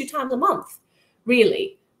 times a month,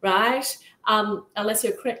 really, right? Unless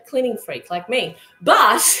you're a cleaning freak like me.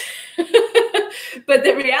 But but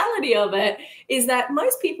the reality of it is that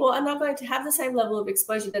most people are not going to have the same level of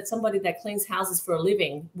exposure that somebody that cleans houses for a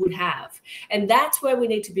living would have. And that's where we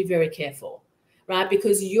need to be very careful, right?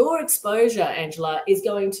 Because your exposure, Angela, is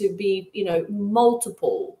going to be,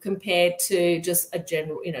 multiple compared to just a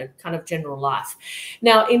general, kind of general life.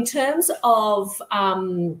 Now, in terms of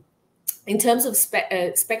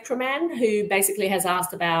Spectraman, who basically has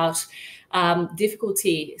asked about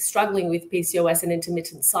difficulty struggling with PCOS and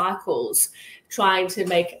intermittent cycles, trying to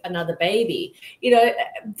make another baby,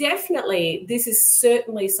 definitely this is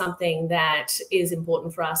certainly something that is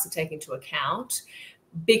important for us to take into account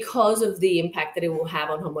because of the impact that it will have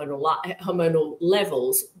on hormonal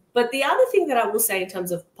levels. But the other thing that I will say in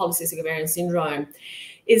terms of polycystic ovarian syndrome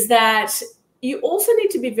is that you also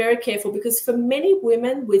need to be very careful, because for many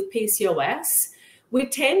women with PCOS, we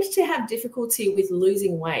tend to have difficulty with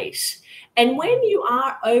losing weight. And when you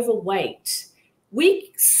are overweight,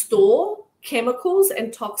 we store chemicals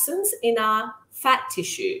and toxins in our fat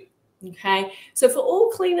tissue. Okay, so for all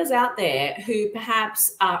cleaners out there who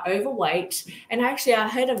perhaps are overweight, and actually I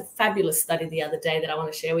heard a fabulous study the other day that I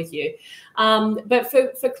want to share with you, but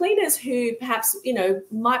for cleaners who perhaps,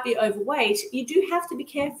 might be overweight, you do have to be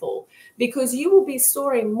careful, because you will be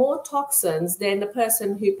storing more toxins than the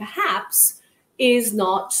person who perhaps is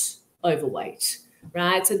not overweight,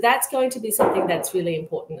 right? So that's going to be something that's really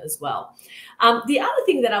important as well. The other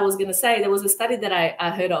thing that I was going to say, there was a study that I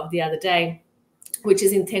heard of the other day, which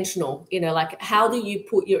is intentional, like how do you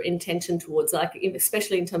put your intention towards, like,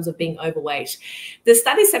 especially in terms of being overweight. The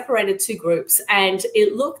study separated 2 groups, and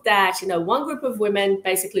it looked at, one group of women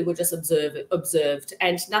basically were just observed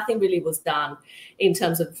and nothing really was done in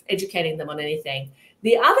terms of educating them on anything.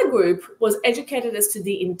 The other group was educated as to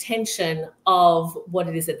the intention of what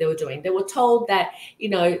it is that they were doing. They were told that,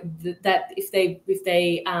 that if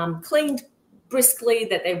they cleaned briskly,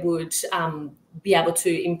 that they would be able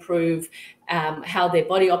to improve how their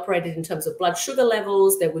body operated in terms of blood sugar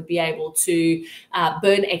levels. They would be able to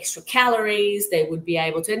burn extra calories. They would be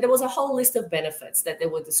able to, and there was a whole list of benefits that they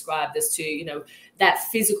were described as to, that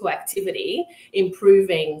physical activity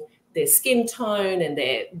improving their skin tone and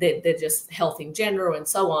their just health in general and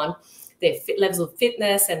so on, their levels of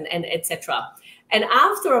fitness and etc. And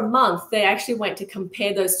after a month, they actually went to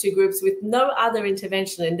compare those 2 groups with no other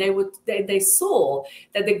intervention. And they saw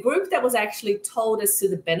that the group that was actually told as to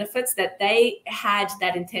the benefits, that they had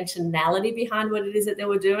that intentionality behind what it is that they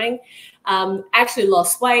were doing, actually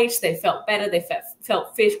lost weight. They felt better. They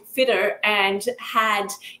felt fitter, and had,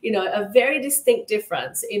 a very distinct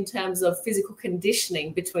difference in terms of physical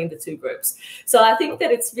conditioning between the 2 groups. So I think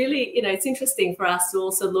that it's really, it's interesting for us to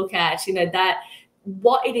also look at, that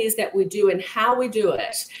what it is that we do and how we do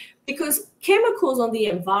it, because chemicals on the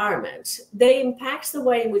environment, they impact the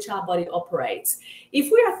way in which our body operates.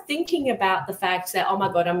 If we are thinking about the fact that, oh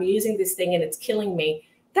my God, I'm using this thing and it's killing me,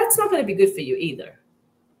 that's not going to be good for you either.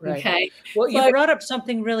 Right. Okay. Well, you brought up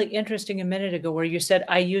something really interesting a minute ago, where you said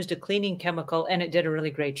I used a cleaning chemical and it did a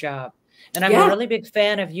really great job. And I'm a really big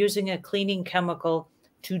fan of using a cleaning chemical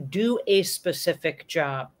to do a specific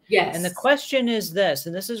job. Yes. And the question is this,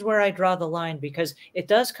 and this is where I draw the line, because it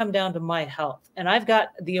does come down to my health. And I've got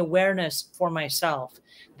the awareness for myself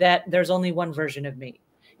that there's only one version of me.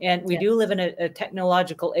 And we do live in a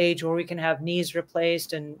technological age where we can have knees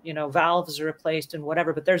replaced and, you know, valves replaced and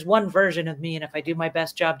whatever, but there's one version of me. And if I do my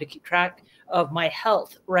best job to keep track of my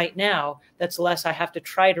health right now, that's less I have to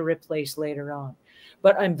try to replace later on.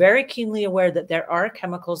 But I'm very keenly aware that there are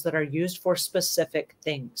chemicals that are used for specific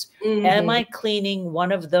things. Am I cleaning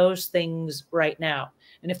one of those things right now?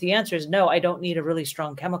 And if the answer is no, I don't need a really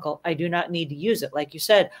strong chemical. I do not need to use it. Like you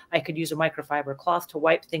said, I could use a microfiber cloth to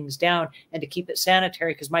wipe things down and to keep it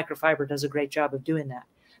sanitary, because microfiber does a great job of doing that.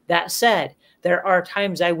 That said, there are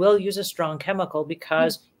times I will use a strong chemical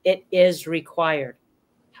because it is required.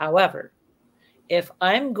 However, if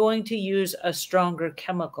I'm going to use a stronger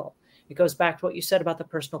chemical, it goes back to what you said about the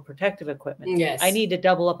personal protective equipment. Yes. I need to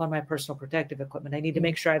double up on my personal protective equipment. I need to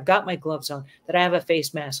make sure I've got my gloves on, that I have a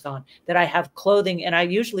face mask on, that I have clothing. And I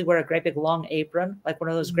usually wear a great big long apron, like one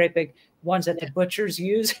of those great big ones that the butchers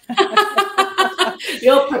use.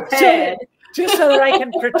 You're prepared. Just so that I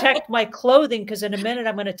can protect my clothing, because in a minute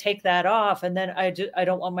I'm going to take that off, and then I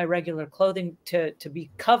don't want my regular clothing to be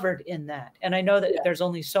covered in that. And I know that there's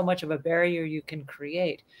only so much of a barrier you can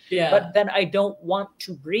create. But then I don't want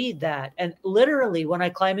to breathe that. And literally, when I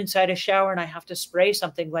climb inside a shower and I have to spray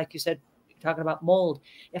something, like you said, talking about mold,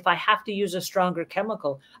 if I have to use a stronger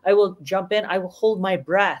chemical, I will jump in, I will hold my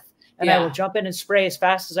breath. And I will jump in and spray as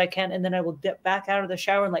fast as I can. And then I will dip back out of the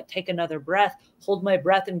shower and like take another breath, hold my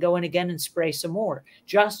breath and go in again and spray some more,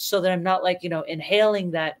 just so that I'm not like, you know, inhaling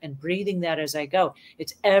that and breathing that as I go.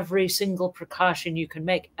 It's every single precaution you can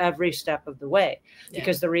make every step of the way.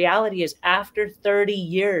 Because the reality is, after 30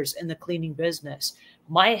 years in the cleaning business,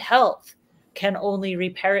 my health can only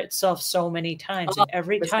repair itself so many times. And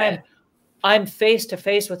every time I'm face to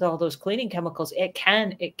face with all those cleaning chemicals, it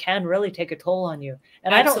can really take a toll on you.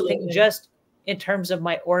 And I don't think just in terms of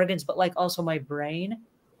my organs, but like also my brain.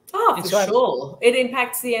 Oh, for sure. It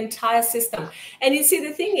impacts the entire system. And you see,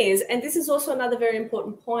 the thing is, and this is also another very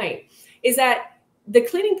important point, is that the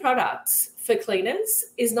cleaning products for cleaners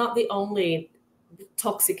is not the only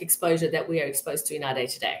toxic exposure that we are exposed to in our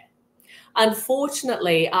day-to-day.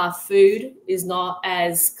 Unfortunately, our food is not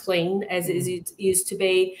as clean as it used to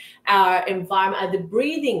be. Our environment, the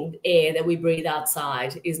breathing air that we breathe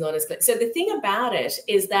outside is not as clean. So the thing about it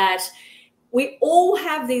is that we all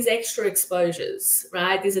have these extra exposures,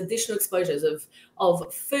 right? These additional exposures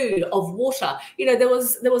of food, of water. You know, there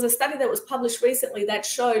was a study that was published recently that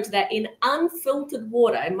showed that in unfiltered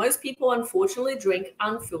water, and most people unfortunately drink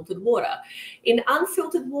unfiltered water. In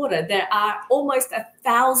unfiltered water, there are almost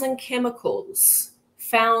 1,000 chemicals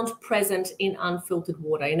found present in unfiltered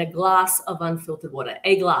water, in a glass of unfiltered water,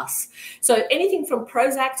 a glass. So anything from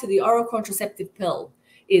Prozac to the oral contraceptive pill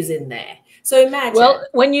is in there. So imagine. Well,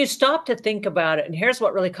 when you stop to think about it, and here's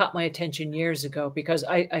what really caught my attention years ago, because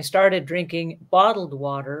I started drinking bottled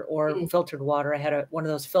water or filtered water. I had one of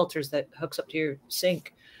those filters that hooks up to your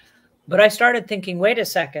sink. But I started thinking, wait a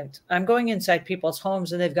second, I'm going inside people's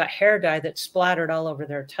homes and they've got hair dye that's splattered all over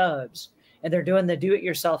their tubs, and they're doing the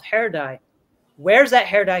do-it-yourself hair dye. Where's that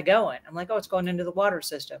hair dye going? I'm like, oh, it's going into the water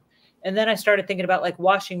system. And then I started thinking about like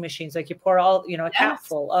washing machines, like you pour all, you know, a cap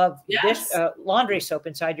full of laundry soap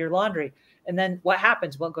inside your laundry. And then what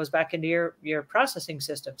happens? Well, it goes back into your processing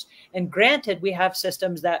systems. And granted, we have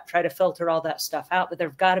systems that try to filter all that stuff out, but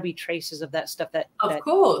there've got to be traces of that stuff that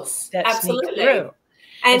absolutely sneak through.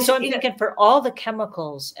 And so I'm thinking, for all the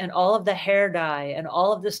chemicals and all of the hair dye and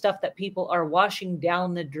all of the stuff that people are washing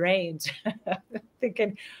down the drains,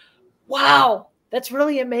 thinking, wow, that's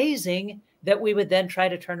really amazing that we would then try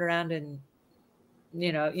to turn around and,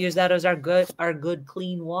 you know, use that as our good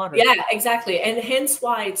clean water. Yeah, exactly. And hence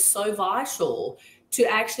why it's so vital to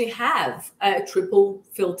actually have a triple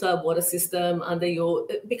filter water system under your,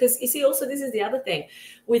 because you see, also, this is the other thing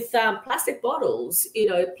with plastic bottles, you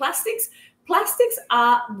know, plastics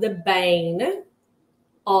are the bane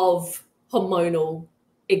of hormonal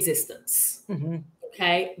existence.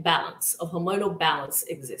 Okay, hormonal balance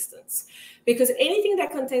existence. Because anything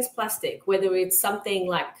that contains plastic, whether it's something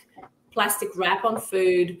like plastic wrap on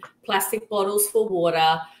food, plastic bottles for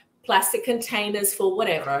water, plastic containers for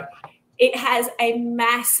whatever, it has a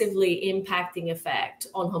massively impacting effect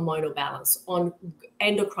on hormonal balance, on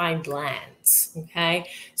endocrine glands, okay?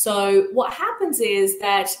 So what happens is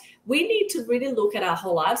that we need to really look at our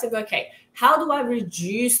whole lives and go, okay, how do I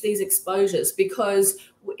reduce these exposures? Because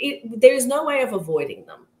there is no way of avoiding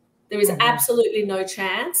them. There is absolutely no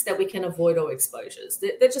chance that we can avoid all exposures.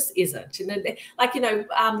 There just isn't. You know, like, you know,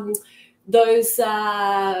 those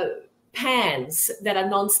pans that are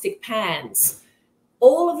non-stick pans,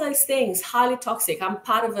 all of those things, highly toxic. I'm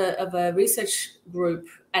part of a research group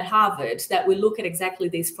at Harvard that we look at exactly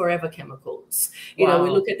these forever chemicals. You know, we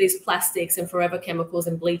look at these plastics and forever chemicals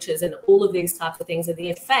and bleaches and all of these types of things and the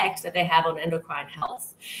effect that they have on endocrine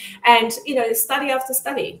health. And, you know, study after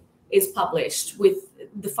study is published with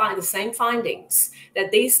the same findings, that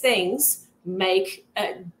these things make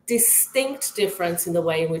a distinct difference in the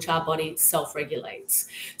way in which our body self-regulates.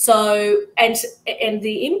 So, and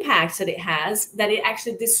the impact that it has, that it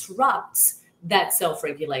actually disrupts that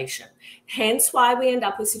self-regulation. Hence why we end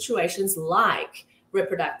up with situations like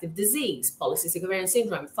reproductive disease, polycystic ovarian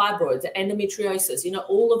syndrome, fibroids, endometriosis, you know,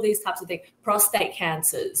 all of these types of things, prostate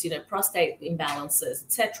cancers, you know, prostate imbalances,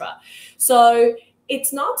 etc. So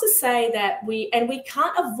it's not to say that we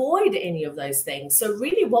can't avoid any of those things. So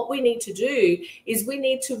really what we need to do is we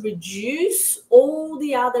need to reduce all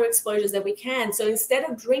the other exposures that we can. So instead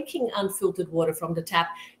of drinking unfiltered water from the tap,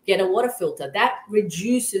 get a water filter. That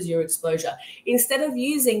reduces your exposure. Instead of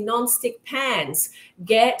using non-stick pans,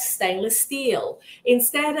 get stainless steel.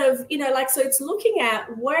 Instead of, you know, like, so it's looking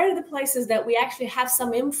at where are the places that we actually have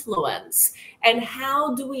some influence and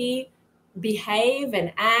how do we behave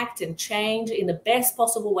and act and change in the best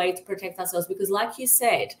possible way to protect ourselves. Because like you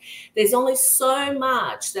said, there's only so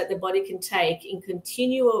much that the body can take in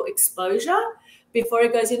continual exposure before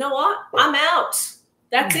it goes, you know what, I'm out.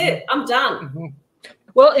 That's it. I'm done.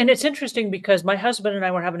 Well, and it's interesting because my husband and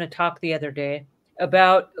I were having a talk the other day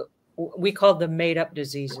about, we called them made up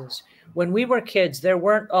diseases. When we were kids, there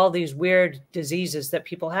weren't all these weird diseases that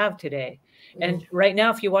people have today. And right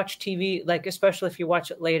now, if you watch TV, like especially if you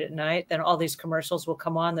watch it late at night, then all these commercials will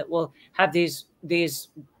come on that will have these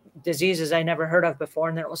diseases I never heard of before.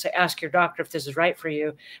 And then it will say, ask your doctor if this is right for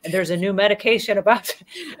you. And there's a new medication about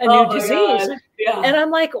a new disease. Yeah. And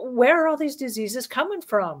I'm like, where are all these diseases coming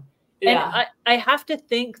from? Yeah. And I have to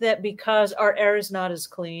think that because our air is not as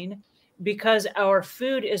clean, because our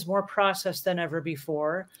food is more processed than ever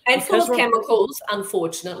before. And full of chemicals,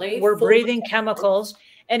 unfortunately. We're breathing chemicals.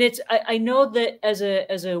 And it's, I know that as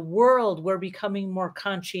a world, we're becoming more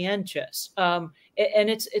conscientious. And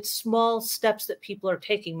it's small steps that people are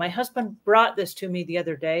taking. My husband brought this to me the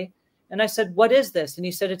other day. And I said, what is this? And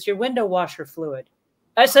he said, it's your window washer fluid.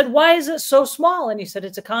 I said, why is it so small? And he said,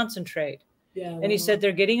 it's a concentrate. Yeah. And he said,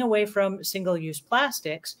 they're getting away from single-use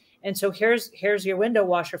plastics. And so here's your window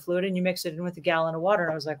washer fluid, and you mix it in with a gallon of water.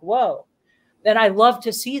 And I was like, whoa. And I love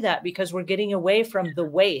to see that because we're getting away from the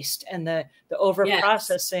waste and the over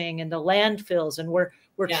processing and the landfills, and we're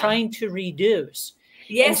trying to reduce.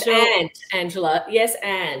 Yes, and Angela, yes,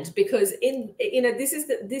 and because this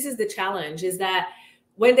is the challenge, is that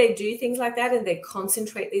when they do things like that and they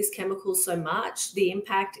concentrate these chemicals so much, the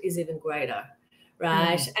impact is even greater.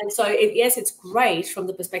 Right. And so, yes, it's great from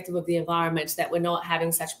the perspective of the environment that we're not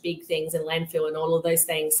having such big things in landfill and all of those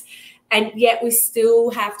things. And yet we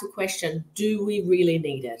still have to question, do we really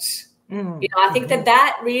need it? You know, I think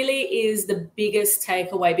that really is the biggest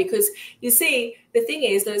takeaway, because you see, the thing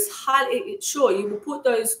is, those sure, you will put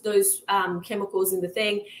those chemicals in the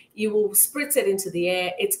thing, you will spritz it into the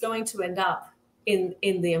air, it's going to end up in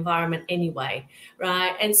the environment anyway.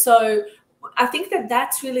 Right. And so I think that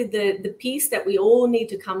that's really the piece that we all need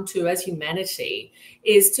to come to as humanity,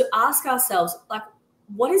 is to ask ourselves, like,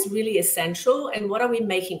 what is really essential and what are we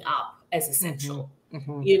making up as essential?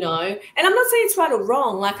 You know, and I'm not saying it's right or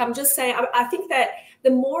wrong. Like, I'm just saying, I think that the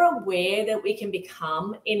more aware that we can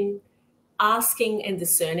become in asking and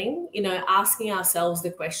discerning, you know, asking ourselves the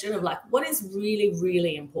question of, like, what is really,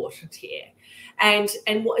 really important here? And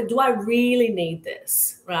what, do I really need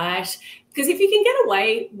this, right? Because if you can get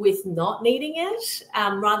away with not needing it,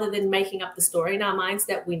 rather than making up the story in our minds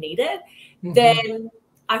that we need it, then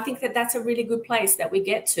I think that that's a really good place that we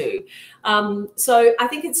get to. So I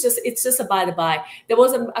think it's just a by the by. There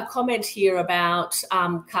was a comment here about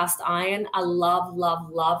cast iron. I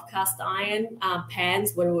love cast iron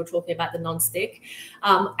pans when we were talking about the non-stick.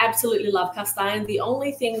 Absolutely love cast iron. The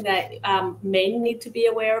only thing that men need to be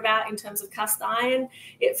aware about in terms of cast iron,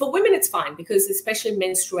 for women it's fine, because especially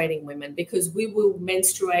menstruating women, because we will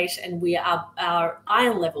menstruate and our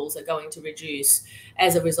iron levels are going to reduce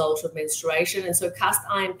as a result of menstruation. And so cast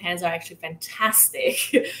iron pans are actually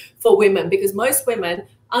fantastic for women, because most women,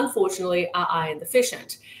 unfortunately, are iron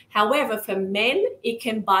deficient. However, for men, it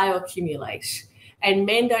can bioaccumulate, and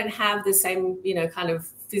men don't have the same, you know, kind of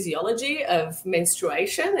physiology of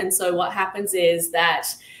menstruation. And so what happens is that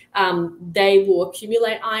they will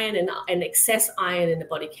accumulate iron, and excess iron in the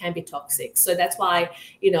body can be toxic. So that's why,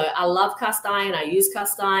 I love cast iron. I use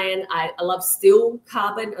cast iron. I love steel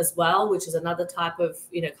carbon as well, which is another type of,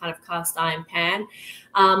 kind of cast iron pan.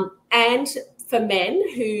 And for men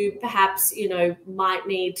who perhaps, might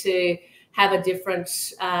need to have a different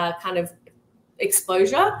kind of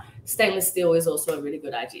exposure, stainless steel is also a really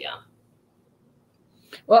good idea.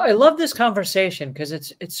 Well, I love this conversation because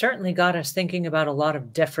it's certainly got us thinking about a lot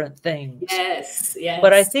of different things. Yes, yes.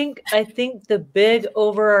 But I think the big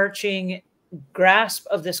overarching grasp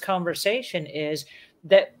of this conversation is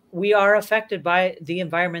that we are affected by the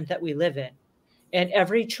environment that we live in, and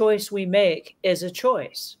every choice we make is a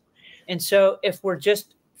choice. And so if we're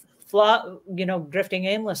just drifting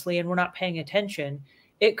aimlessly and we're not paying attention,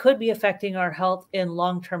 it could be affecting our health in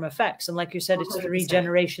long-term effects. And like you said, it's 3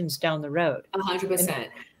 generations down the road. 100%.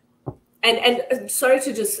 And sorry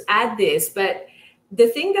to just add this, but the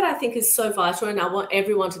thing that I think is so vital, and I want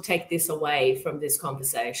everyone to take this away from this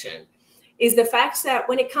conversation, is the fact that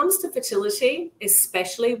when it comes to fertility,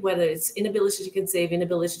 especially whether it's inability to conceive,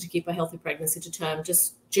 inability to keep a healthy pregnancy to term,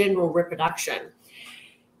 just general reproduction,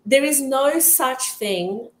 there is no such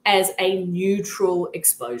thing as a neutral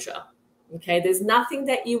exposure. Okay, there's nothing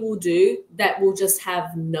that you will do that will just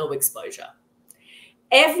have no exposure.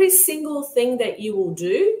 Every single thing that you will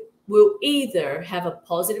do will either have a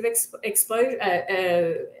positive exposure,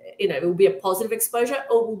 it will be a positive exposure,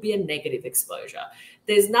 or will be a negative exposure.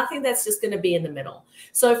 There's nothing that's just going to be in the middle.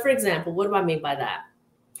 So, for example, what do I mean by that?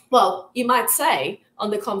 Well, you might say on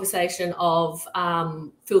the conversation of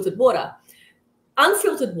filtered water,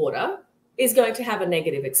 unfiltered water is going to have a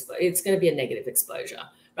negative exposure. It's going to be a negative exposure,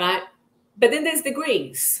 right? But then there's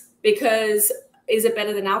degrees, because is it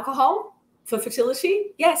better than alcohol for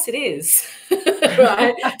fertility? Yes, it is.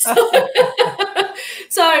 Right.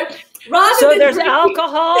 So there's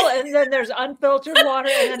alcohol, and then there's unfiltered water,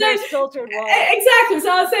 and then there's filtered water. Exactly.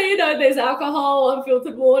 So I'll say, there's alcohol,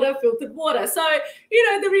 unfiltered water, filtered water. So,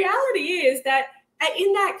 the reality is that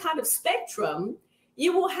in that kind of spectrum,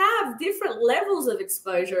 you will have different levels of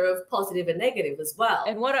exposure of positive and negative as well.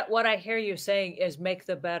 And what I hear you saying is make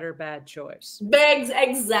the better bad choice.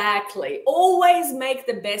 Exactly. Always make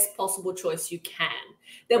the best possible choice you can.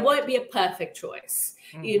 There won't be a perfect choice.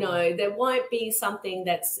 Mm-hmm. There won't be something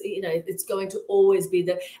that's, it's going to always be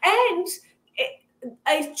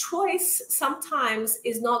a choice sometimes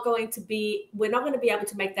is not going to be, we're not going to be able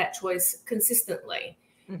to make that choice consistently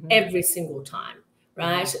every single time.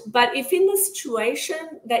 Right. Mm-hmm. But if in the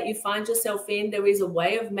situation that you find yourself in, there is a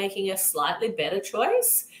way of making a slightly better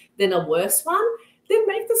choice than a worse one, then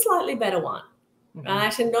make the slightly better one. Mm-hmm.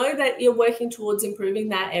 Right. And know that you're working towards improving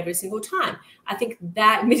that every single time. I think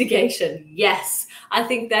that mitigation, yes, I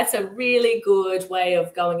think that's a really good way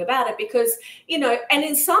of going about it, because, and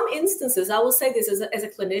in some instances, I will say this as a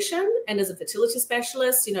clinician and as a fertility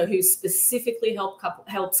specialist, who specifically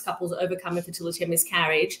helps couples overcome infertility and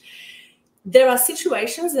miscarriage. There are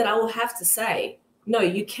situations that I will have to say, no,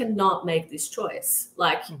 you cannot make this choice.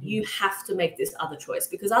 Like, you have to make this other choice,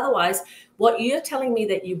 because otherwise what you're telling me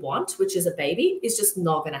that you want, which is a baby, is just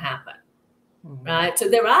not going to happen. Right. So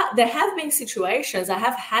there have been situations I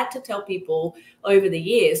have had to tell people over the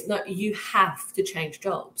years, no, you have to change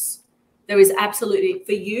jobs. There is absolutely,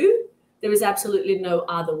 for you, there is absolutely no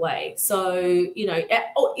other way. So,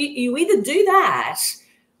 you either do that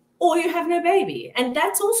or you have no baby. And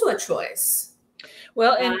that's also a choice.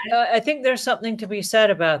 Well, and I think there's something to be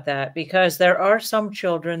said about that, because there are some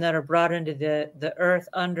children that are brought into the earth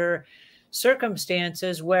under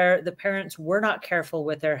circumstances where the parents were not careful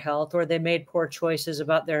with their health, or they made poor choices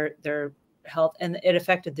about their health, and it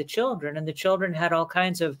affected the children. And the children had all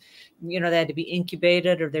kinds of, they had to be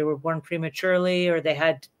incubated, or they were born prematurely, or they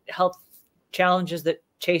had health challenges that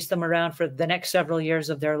chase them around for the next several years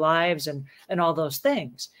of their lives, and all those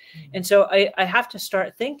things. And so I have to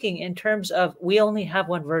start thinking in terms of, we only have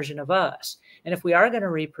one version of us. And if we are going to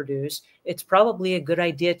reproduce, it's probably a good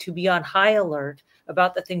idea to be on high alert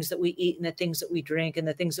about the things that we eat, and the things that we drink, and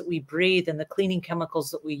the things that we breathe, and the cleaning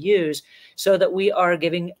chemicals that we use, so that we are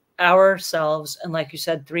giving ourselves, and like you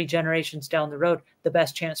said, 3 generations down the road, the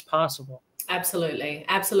best chance possible. Absolutely.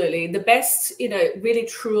 Absolutely. The best, really,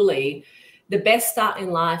 truly, the best start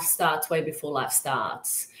in life starts way before life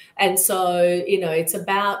starts. And so, it's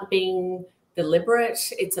about being deliberate.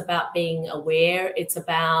 It's about being aware. It's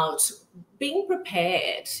about being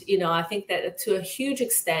prepared. I think that to a huge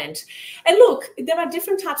extent. And look, there are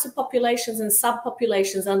different types of populations and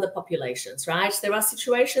subpopulations, underpopulations, right? There are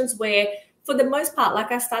situations where, for the most part,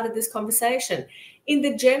 like I started this conversation, in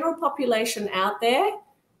the general population out there,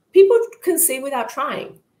 people conceive without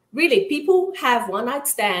trying. Really, people have one-night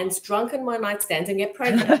stands, drunken one-night stands, and get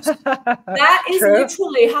pregnant. That is True.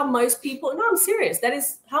 literally how most people, no, I'm serious. That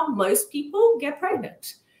is how most people get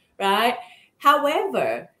pregnant, right?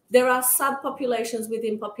 However, there are subpopulations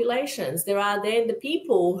within populations. There are then the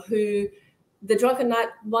people who the drunken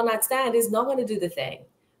one-night stand is not going to do the thing,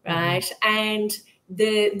 right? And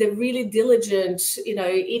the really diligent, you know,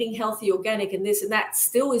 eating healthy, organic, and this and that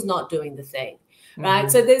still is not doing the thing,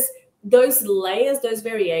 right? So there's those layers, those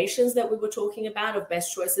variations that we were talking about of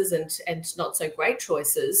best choices and not so great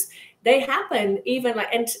choices, they happen even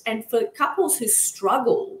like, and for couples who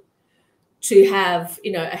struggle to have,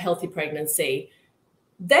 you know, a healthy pregnancy,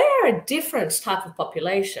 they're a different type of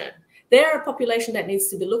population. They're a population that needs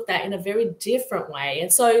to be looked at in a very different way.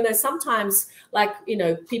 And so, you know, sometimes like, you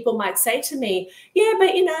know, people might say to me, yeah,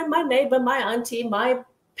 but, you know, my neighbor, my auntie, my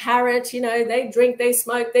parrot, you know, they drink, they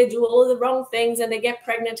smoke, they do all of the wrong things and they get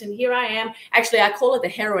pregnant. And here I am. Actually, I call it the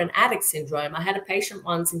heroin addict syndrome. I had a patient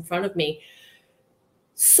once in front of me,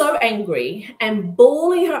 so angry and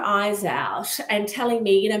bawling her eyes out and telling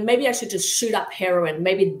me, you know, maybe I should just shoot up heroin.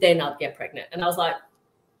 Maybe then I'll get pregnant. And I was like,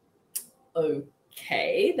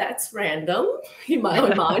 okay, that's random in my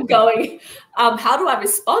own mind going, how do I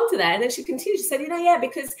respond to that? And then she continued, she said, you know, yeah,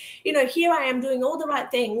 because, you know, here I am doing all the right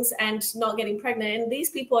things and not getting pregnant. And these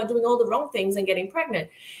people are doing all the wrong things and getting pregnant.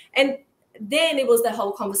 And then it was the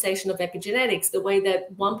whole conversation of epigenetics, the way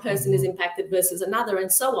that one person is impacted versus another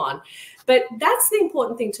and so on. But that's the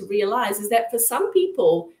important thing to realize, is that for some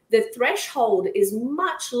people, the threshold is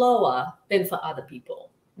much lower than for other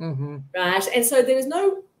people, right? And so there is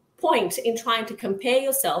no point in trying to compare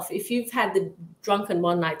yourself if you've had the drunken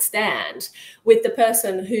one-night stand with the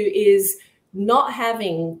person who is not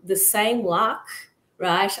having the same luck,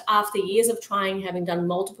 right, after years of trying, having done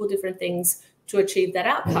multiple different things to achieve that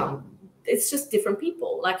outcome. It's just different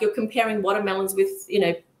people. Like you're comparing watermelons with, you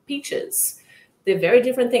know, peaches. They're very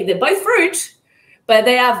different things. They're both fruit, but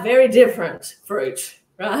they are very different fruit,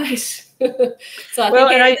 right? So I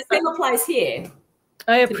think the same applies here.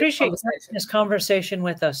 I appreciate this conversation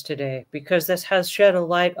with us today, because this has shed a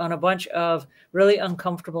light on a bunch of really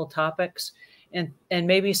uncomfortable topics and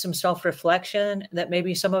maybe some self-reflection that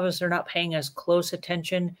maybe some of us are not paying as close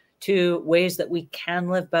attention to ways that we can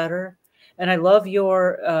live better. And I love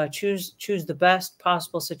your choose the best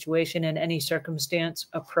possible situation in any circumstance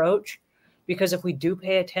approach, because if we do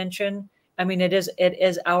pay attention, I mean, it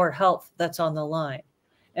is our health that's on the line.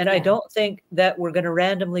 And I don't think that we're going to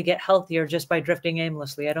randomly get healthier just by drifting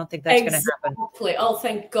aimlessly. I don't think that's going to happen. Exactly. Oh,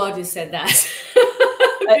 thank God you said that.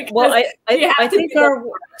 Well, I think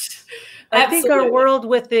our world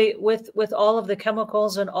with all of the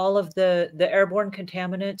chemicals and all of the airborne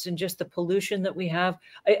contaminants and just the pollution that we have,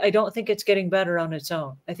 I don't think it's getting better on its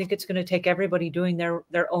own. I think it's going to take everybody doing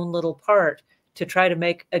their own little part to try to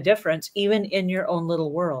make a difference, even in your own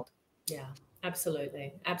little world. Yeah.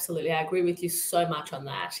 Absolutely. Absolutely. I agree with you so much on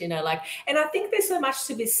that, you know, like, and I think there's so much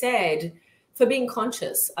to be said for being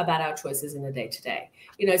conscious about our choices in the day to day.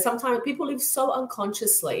 You know, sometimes people live so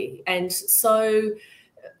unconsciously and so,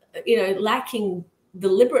 you know, lacking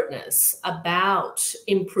deliberateness about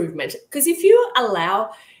improvement. Because if you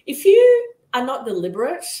are not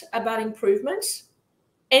deliberate about improvement,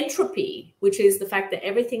 entropy, which is the fact that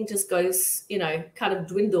everything just goes, you know, kind of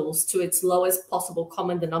dwindles to its lowest possible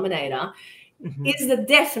common denominator, is the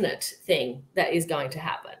definite thing that is going to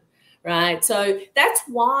happen, right? So that's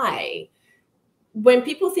why when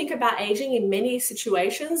people think about aging in many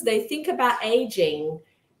situations, they think about aging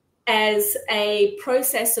as a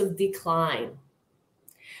process of decline,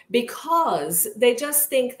 because they just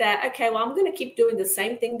think that, okay, well, I'm going to keep doing the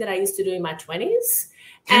same thing that I used to do in my 20s.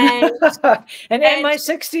 And in my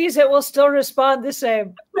 60s, it will still respond the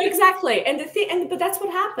same. Exactly. But that's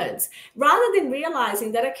what happens. Rather than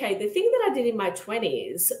realizing that, okay, the thing that I did in my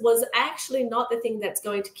 20s was actually not the thing that's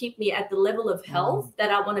going to keep me at the level of health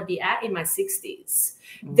that I want to be at in my 60s.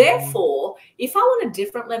 Therefore, if I want a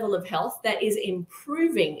different level of health that is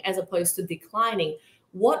improving as opposed to declining,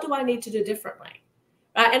 what do I need to do differently?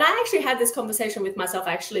 And I actually had this conversation with myself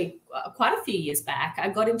actually quite a few years back. I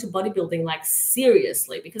got into bodybuilding like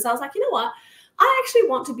seriously because I was like, you know what? I actually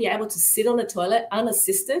want to be able to sit on a toilet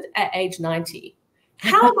unassisted at age 90.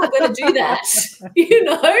 How am I going to do that? You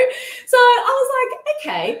know? So I was like,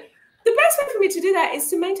 okay, the best way for me to do that is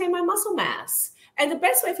to maintain my muscle mass. And the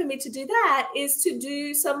best way for me to do that is to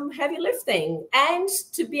do some heavy lifting and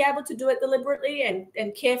to be able to do it deliberately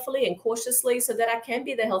and carefully and cautiously so that I can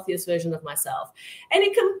be the healthiest version of myself. And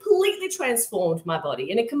it completely transformed my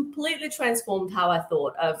body, and it completely transformed how I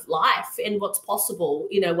thought of life and what's possible,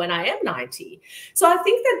 you know, when I am 90. So I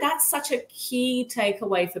think that that's such a key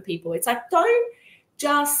takeaway for people. It's like, don't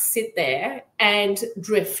just sit there and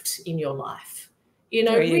drift in your life. You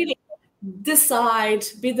know, really decide,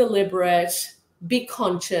 be deliberate, be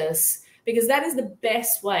conscious, because that is the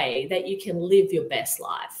best way that you can live your best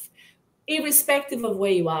life, irrespective of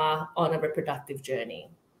where you are on a reproductive journey.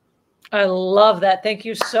 I love that. Thank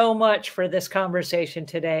you so much for this conversation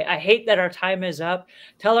today. I hate that our time is up.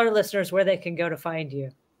 Tell our listeners where they can go to find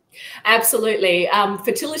you. Absolutely.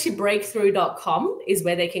 Fertilitybreakthrough.com is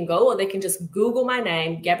where they can go, or they can just Google my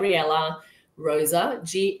name, Gabriela Rosa,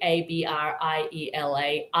 Gabriela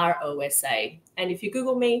Rosa. And if you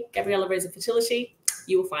Google me, Gabriela Rosa Fertility,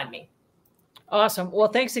 you will find me. Awesome. Well,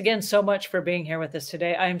 thanks again so much for being here with us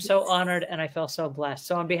today. I am so honored and I feel so blessed.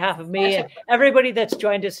 So on behalf of me and everybody that's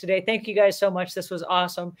joined us today, thank you guys so much. This was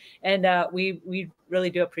awesome. And we really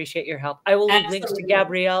do appreciate your help. I will leave links to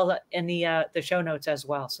Gabrielle in the show notes as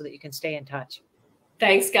well, so that you can stay in touch.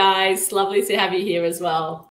 Thanks, guys. Lovely to have you here as well.